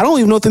 5th, I don't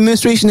even know if the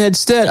administration had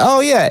said, "Oh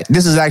yeah,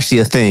 this is actually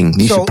a thing.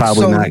 You should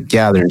probably not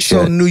gather and shit."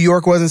 So New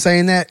York wasn't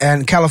saying that,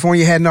 and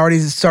California hadn't already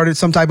started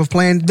some type of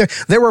plan.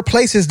 There were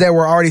places that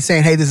were already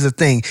saying, "Hey, this is a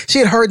thing." She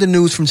had heard the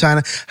news from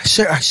China.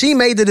 She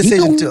made the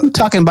decision We're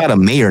talking about a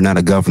mayor, not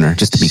a governor.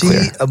 Just to be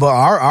clear. But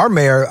our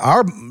mayor,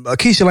 our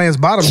Keisha Lance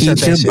Bottoms, shut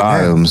that shit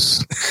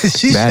Bottoms,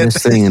 down.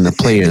 baddest thing in the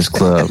Players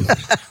Club.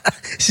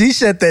 She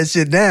shut that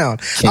shit down.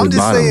 I'm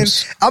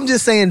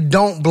just saying,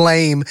 don't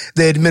blame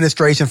the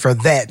administration for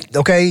that.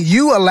 Okay,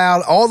 you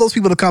allowed all those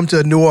people to come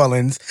to New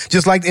Orleans,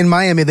 just like in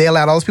Miami, they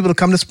allowed all those people to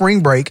come to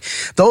spring break.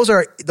 Those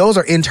are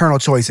internal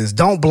choices.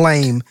 Don't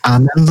blame.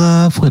 I'm in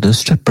love with a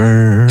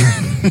stripper.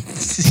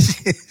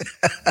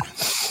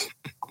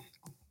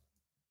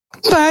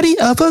 Body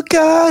of a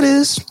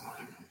goddess.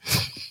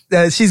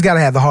 She's got to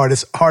have the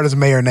hardest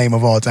mayor name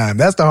of all time.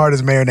 That's the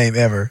hardest mayor name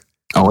ever.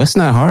 Oh, it's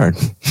not hard.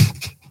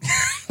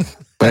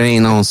 But it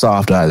ain't on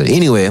soft either.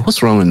 Anyway,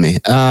 what's wrong with me?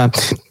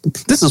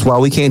 This is why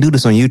we can't do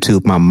this on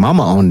YouTube. My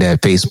mama owned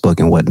that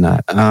Facebook and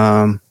whatnot.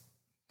 I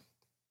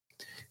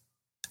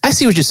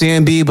see what you're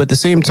saying, B, but at the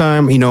same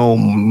time,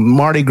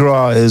 Mardi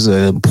Gras is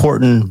an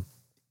important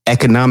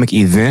economic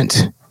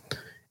event.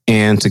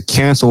 And to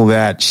cancel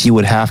that, she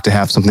would have to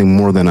have something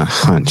more than a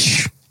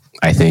hunch,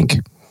 I think.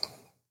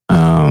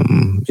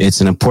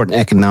 It's an important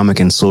economic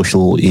and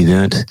social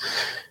event.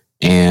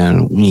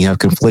 And when you have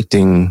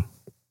conflicting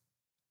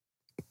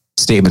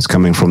statements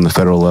coming from the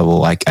federal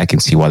level, I can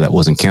see why that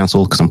wasn't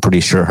canceled, because I'm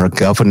pretty sure her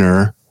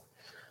governor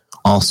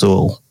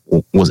also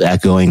was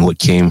echoing what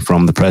came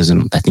from the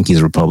president. I think he's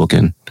a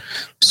Republican.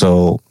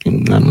 So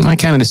I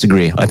kind of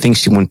disagree. I think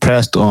when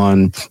pressed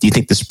on, do you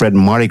think this spread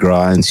Mardi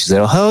Gras? And she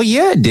said, oh, hell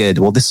yeah, it did.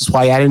 Well, this is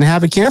why I didn't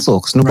have it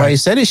canceled, because nobody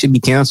said it should be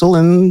canceled,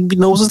 and it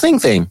was a thing.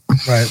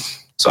 Right.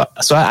 So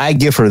I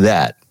give her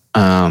that.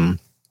 But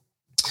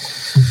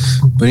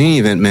in any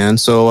event, man,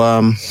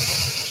 so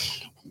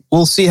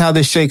we'll see how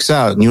this shakes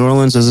out. New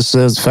Orleans, as it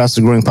says,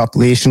 fastest growing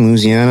population,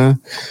 Louisiana,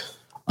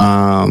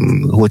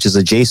 which is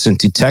adjacent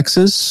to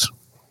Texas.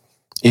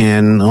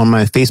 And on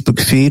my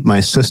Facebook feed, my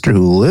sister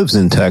who lives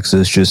in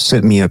Texas just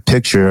sent me a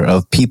picture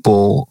of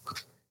people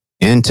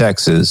in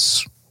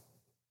Texas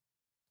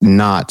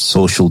not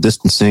social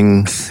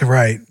distancing.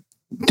 Right.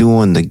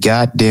 Doing the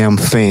goddamn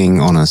thing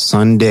on a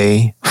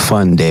Sunday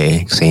fun day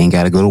because they ain't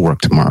got to go to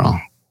work tomorrow.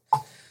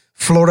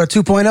 Florida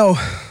 2.0.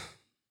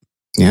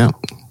 Yeah.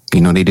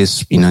 They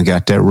just,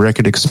 got that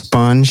record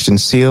expunged and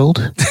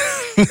sealed.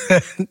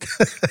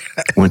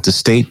 went to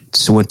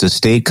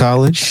state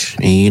college,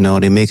 and,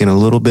 they're making a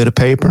little bit of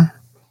paper.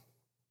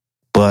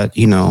 But,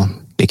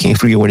 they can't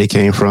forget where they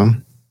came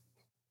from.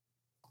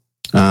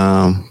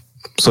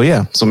 So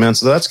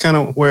that's kind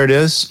of where it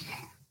is.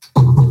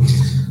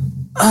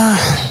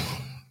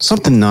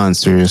 Something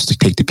non-serious to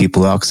take the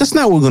people out, because that's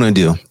not what we're going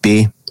to do,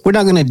 B. We're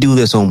not going to do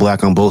this on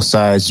Black on Both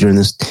Sides during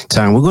this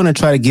time. We're going to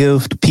try to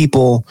give the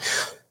people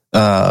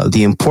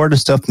the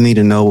important stuff they need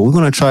to know. We're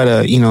going to try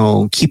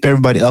to, keep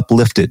everybody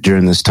uplifted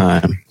during this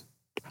time.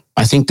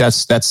 I think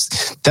that's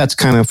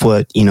kind of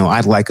what,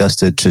 I'd like us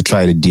to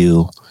try to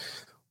do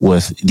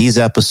with these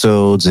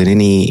episodes and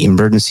any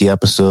emergency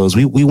episodes.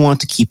 We want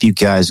to keep you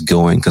guys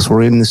going because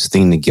we're in this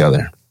thing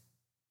together.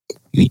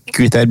 You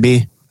agree with that,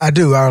 B? I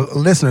do. Our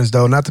listeners,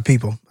 though, not the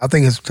people. I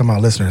think it's to my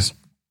listeners.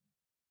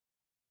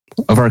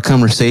 Of our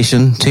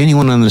conversation, to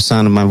anyone under the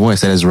sound of my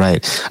voice, that is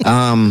right.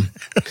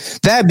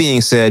 That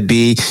being said,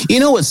 B,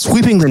 what's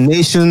sweeping the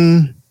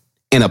nation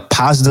in a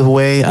positive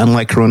way,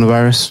 unlike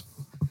coronavirus?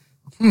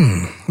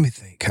 Let me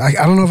think.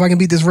 I don't know if I can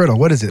beat this riddle.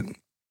 What is it?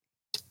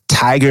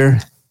 Tiger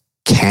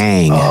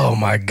King. Oh,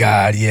 my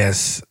God,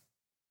 yes.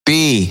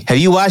 B, have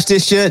you watched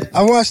this shit?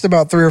 I watched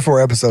about 3 or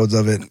 4 episodes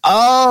of it.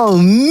 Oh,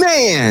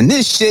 man,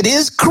 this shit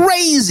is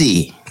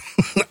crazy.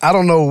 I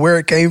don't know where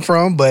it came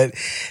from, but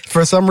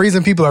for some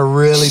reason, people are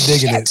really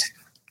digging it.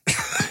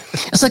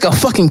 It's like a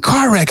fucking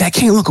car wreck. I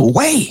can't look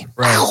away.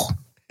 Right. Wow.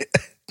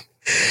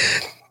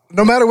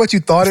 No matter what you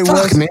thought it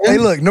was, man. hey,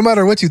 look, no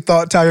matter what you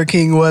thought Tiger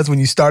King was when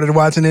you started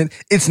watching it,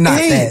 it's not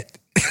that.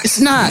 It's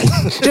not.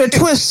 There are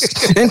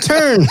twists and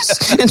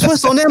turns and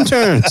twists on them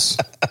turns.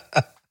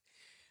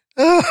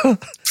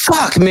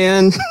 Fuck,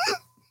 man.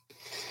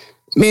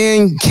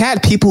 Man,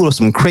 cat people are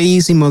some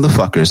crazy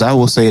motherfuckers. I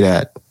will say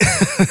that.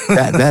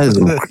 that is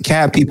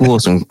cat people are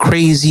some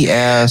crazy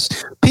ass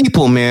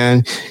people,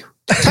 man.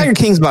 Tiger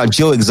King's about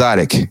Joe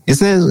Exotic.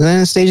 Isn't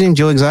that stage name,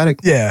 Joe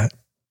Exotic? Yeah.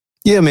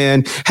 Yeah,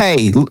 man.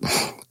 Hey,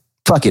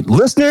 fuck it.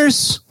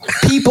 Listeners,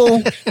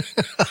 people,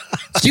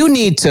 you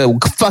need to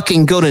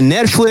fucking go to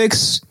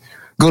Netflix,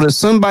 go to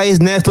somebody's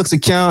Netflix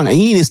account, and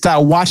you need to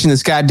start watching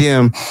this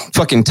goddamn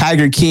fucking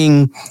Tiger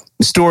King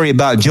story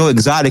about Joe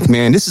Exotic,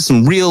 man. This is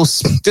some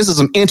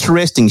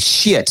interesting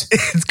shit.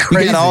 It's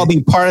crazy. We gotta all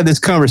be part of this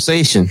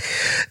conversation.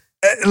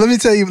 Let me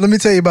tell you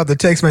about the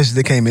text message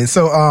that came in.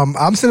 So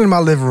I'm sitting in my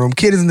living room,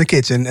 kid is in the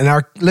kitchen, and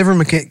our living room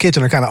and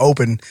kitchen are kind of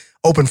open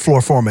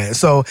floor format.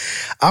 So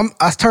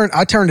I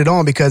turned it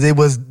on because it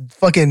was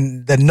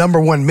fucking the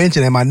number one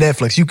mention in my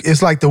Netflix.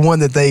 It's like the one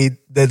that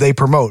they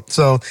promote.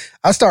 So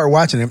I started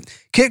watching it.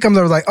 Kid comes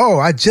over like, "Oh,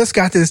 I just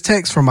got this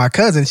text from my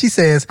cousin." She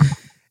says,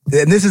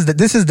 and this is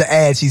the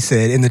ad she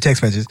said in the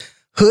text message.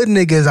 Hood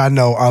niggas I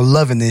know are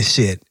loving this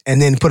shit,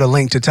 and then put a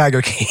link to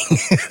Tiger King.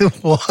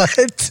 What?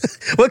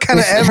 What kind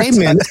of advertisement? Hey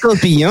man, this goes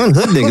beyond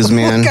hood niggas,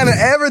 man. What kind of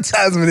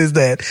advertisement is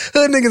that?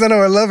 Hood niggas I know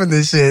are loving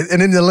this shit, and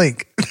then the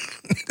link.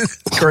 This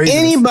is crazy.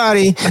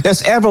 Anybody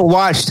that's ever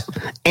watched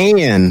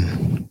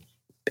Ann,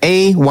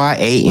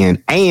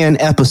 AYAN, Ann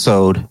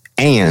episode,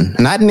 Ann,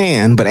 not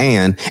Nan, but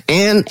Ann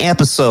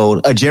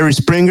episode of Jerry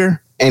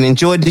Springer and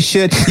enjoyed the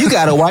shit, you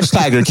gotta watch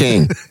Tiger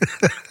King.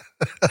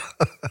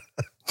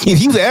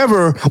 If you've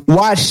ever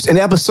watched an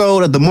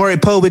episode of the Maury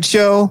Povich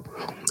show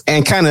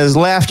and kind of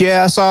laughed your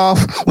ass off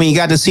when you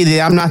got to see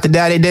the I'm Not the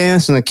Daddy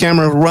dance and the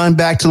camera run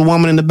back to the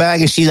woman in the back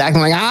and she's acting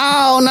like,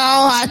 oh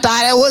no, I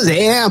thought it was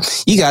him.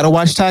 You got to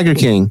watch Tiger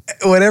King.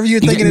 Whatever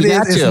you're thinking it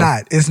is, it's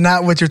not. It's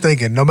not what you're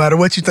thinking, no matter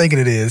what you're thinking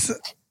it is.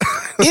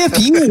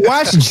 If you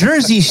watch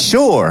Jersey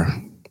Shore,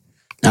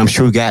 I'm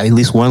sure we got at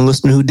least one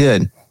listener who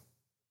did.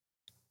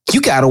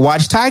 You got to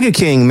watch Tiger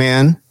King,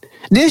 man.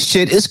 This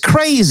shit is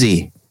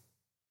crazy.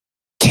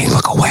 Can't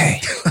look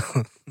away.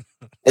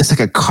 It's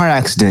like a car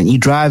accident. You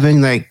drive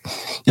in like,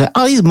 you're like,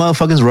 oh, these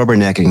motherfuckers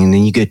rubbernecking, and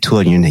then you get to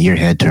it and your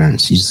head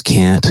turns. You just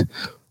can't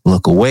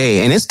look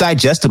away. And it's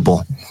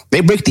digestible. They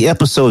break the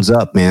episodes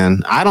up,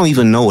 man. I don't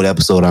even know what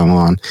episode I'm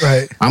on.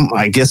 Right.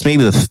 I guess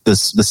maybe the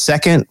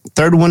second,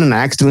 third one, and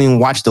I accidentally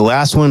watched the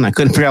last one. I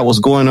couldn't figure out what's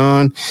going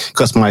on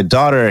because my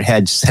daughter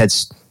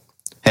was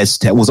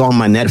on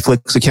my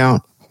Netflix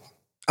account.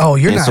 Oh,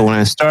 you're not. So when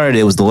I started,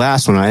 it was the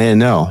last one. I didn't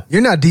know.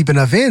 You're not deep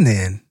enough in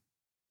then.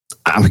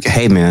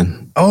 Hey,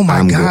 man. Oh,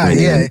 my God.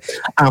 Yeah.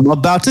 I'm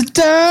about to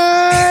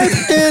die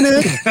in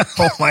it.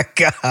 Oh, my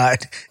God.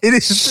 It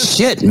is.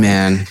 Shit,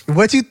 man.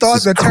 What you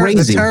thought, the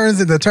turns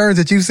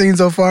that you've seen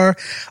so far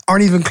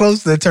aren't even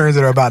close to the turns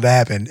that are about to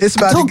happen. It's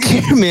about I don't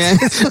care, man.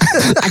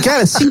 I got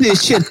to see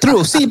this shit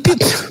through. See,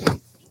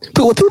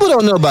 what people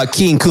don't know about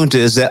King Kunta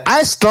is that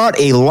I start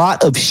a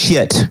lot of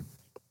shit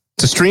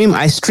to stream.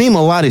 I stream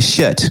a lot of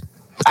shit.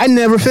 I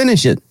never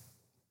finish it.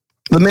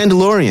 The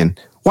Mandalorian.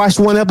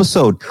 Watched one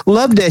episode.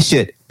 Loved that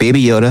shit.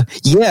 Baby Yoda.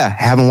 Yeah,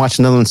 haven't watched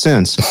another one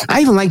since.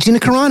 I even like Gina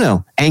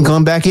Carano. Ain't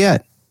gone back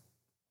yet.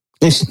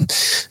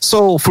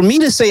 So for me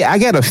to say I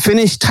got to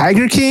finish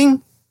Tiger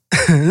King.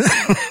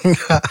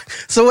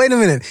 So wait a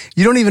minute.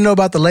 You don't even know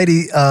about the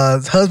lady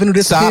husband who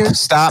disappeared?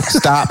 Stop.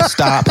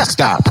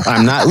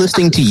 I'm not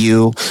listening to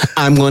you.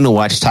 I'm going to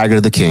watch Tiger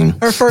the King.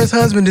 Her first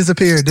husband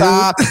disappeared,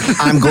 Stop.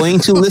 I'm going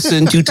to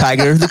listen to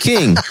Tiger the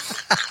King.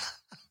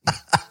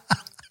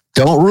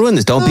 Don't ruin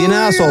this. Don't be an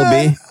asshole,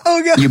 B.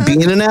 Oh, God. You're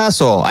being an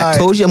asshole. I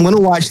told you I'm going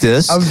to watch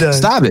this. I'm done.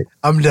 Stop it.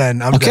 I'm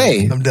done. I'm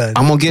done.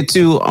 I'm going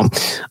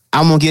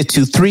to get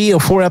to 3 or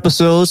 4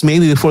 episodes,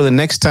 maybe before the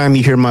next time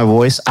you hear my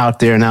voice out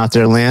there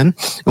land,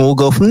 and we'll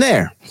go from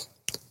there.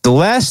 The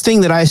last thing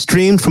that I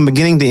streamed from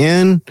beginning to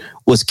end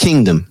was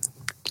Kingdom.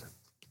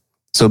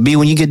 So, B,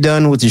 when you get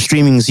done with your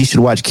streamings, you should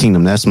watch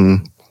Kingdom. That's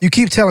some. You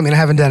keep telling me, and I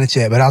haven't done it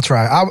yet, but I'll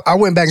try. I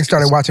went back and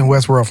started watching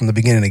Westworld from the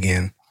beginning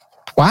again.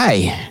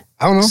 Why?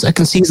 I don't know.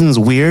 Second season's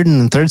weird,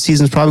 and the third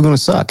season's probably going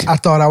to suck. I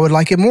thought I would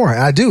like it more.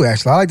 I do,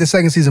 actually. I like the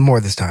second season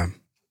more this time.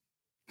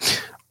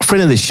 A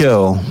friend of the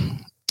show,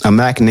 a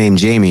Mac named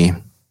Jamie,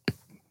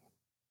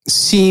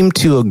 seemed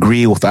to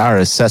agree with our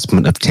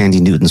assessment of Tandy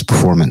Newton's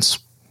performance.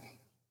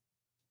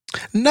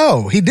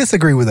 No, he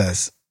disagreed with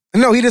us.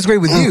 No, he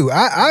disagreed with you.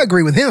 I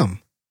agree with him.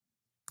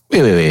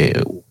 Wait.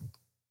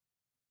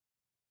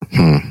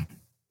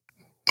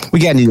 We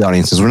got new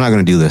audiences. We're not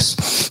going to do this.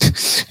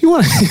 If you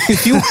want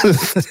to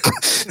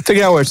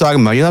figure out what we're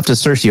talking about, you'll have to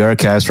search the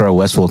archives for our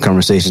Westworld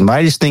conversation. But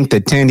I just think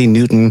that Tandy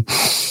Newton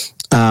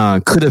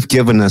could have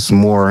given us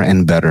more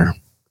and better.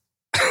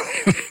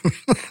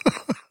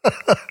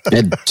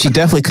 She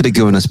definitely could have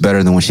given us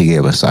better than what she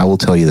gave us. I will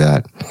tell you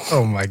that.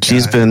 Oh my God.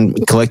 She's been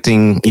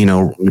collecting,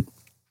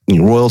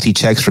 royalty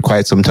checks for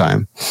quite some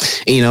time.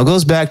 It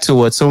goes back to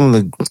what some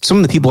of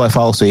the people I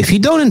follow say. If you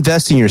don't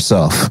invest in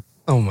yourself,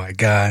 oh my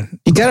God,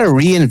 you got to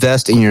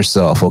reinvest in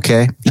yourself.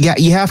 Okay,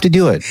 you have to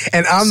do it.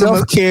 And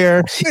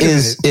self-care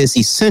is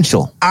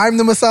essential. I'm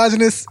the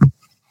misogynist.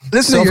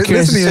 Listen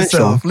to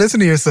yourself. Listen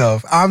to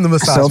yourself. I'm the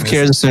misogynist.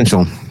 Self-care is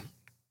essential.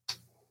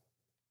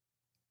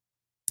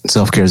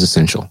 Self-care is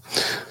essential.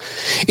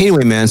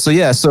 Anyway, man.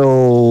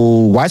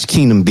 So watch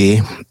Kingdom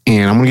B,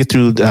 and I'm gonna get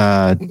through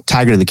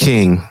Tiger the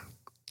King,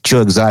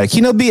 Joe Exotic.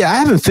 Kingdom B, I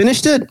haven't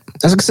finished it.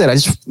 As I said, I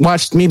just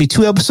watched maybe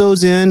 2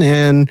 episodes in,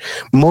 and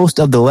most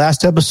of the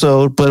last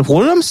episode. But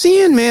what I'm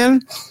seeing,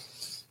 man,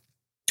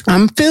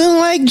 I'm feeling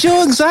like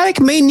Joe Exotic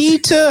may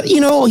need to,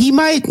 he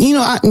might,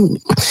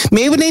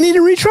 maybe they need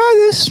to retry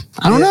this.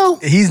 I don't know.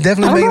 He's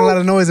definitely making a lot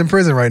of noise in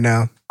prison right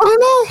now. I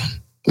don't know.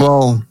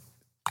 Well,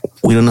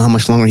 we don't know how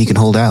much longer he can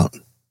hold out.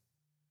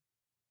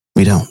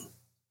 We don't.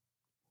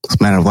 It's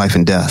a matter of life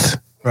and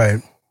death.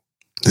 Right.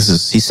 He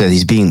said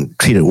he's being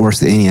treated worse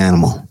than any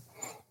animal.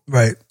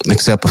 Right.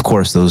 Except, of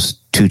course, those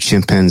 2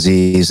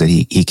 chimpanzees that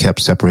he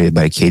kept separated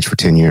by a cage for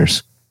 10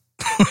 years.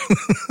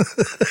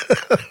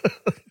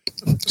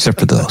 Except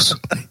for those.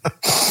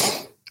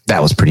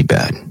 That was pretty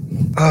bad.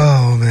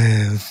 Oh,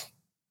 man.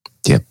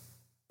 Yep.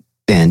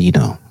 And,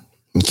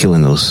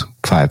 killing those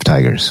 5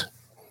 tigers.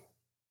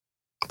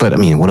 But,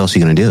 what else are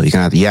you going to do? You're going to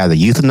have to either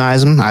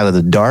euthanize them, either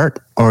the dart,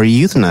 or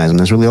you euthanize them.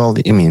 That's really all.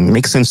 It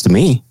makes sense to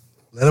me.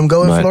 Let them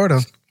go in Florida.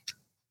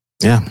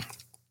 Yeah.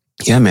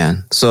 Yeah,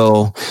 man.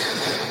 So,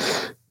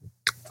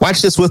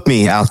 watch this with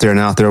me out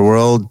there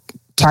world.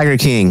 Tiger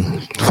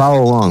King.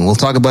 Follow along. We'll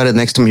talk about it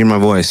next time you hear my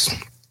voice.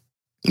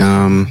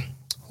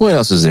 What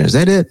else is there? Is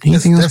that it?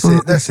 Anything else?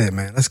 That's it,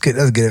 man. Let's get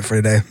it for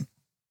today.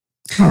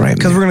 All right.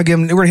 Because we're gonna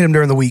hit them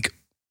during the week.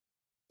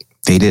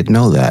 They didn't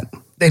know that.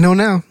 They know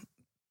now.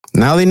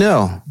 Now they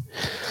know.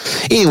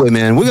 Anyway,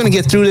 man, we're gonna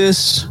get through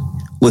this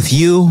with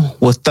you,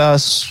 with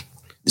us.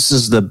 This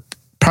is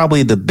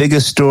probably the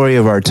biggest story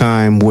of our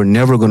time. We're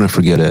never gonna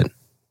forget it.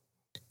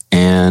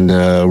 And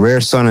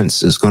Rare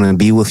Sonnets is going to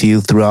be with you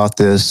throughout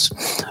this.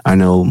 I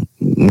know,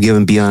 I'm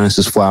giving Be Honest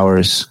his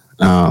flowers.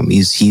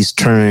 He's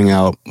turning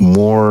out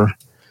more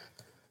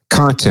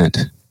content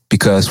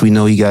because we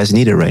know you guys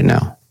need it right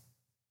now.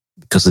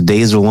 Because the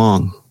days are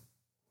long.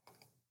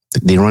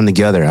 They run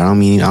together. I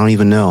don't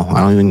even know.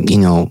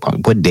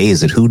 What day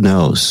is it? Who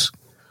knows?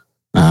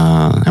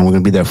 And we're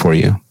going to be there for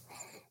you.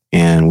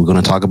 And we're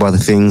going to talk about the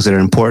things that are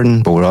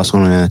important, but we're also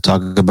going to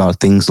talk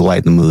about things to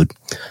lighten the mood.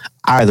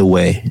 Either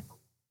way,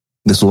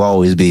 this will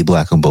always be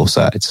black on both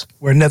sides.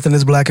 Where nothing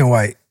is black and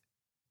white.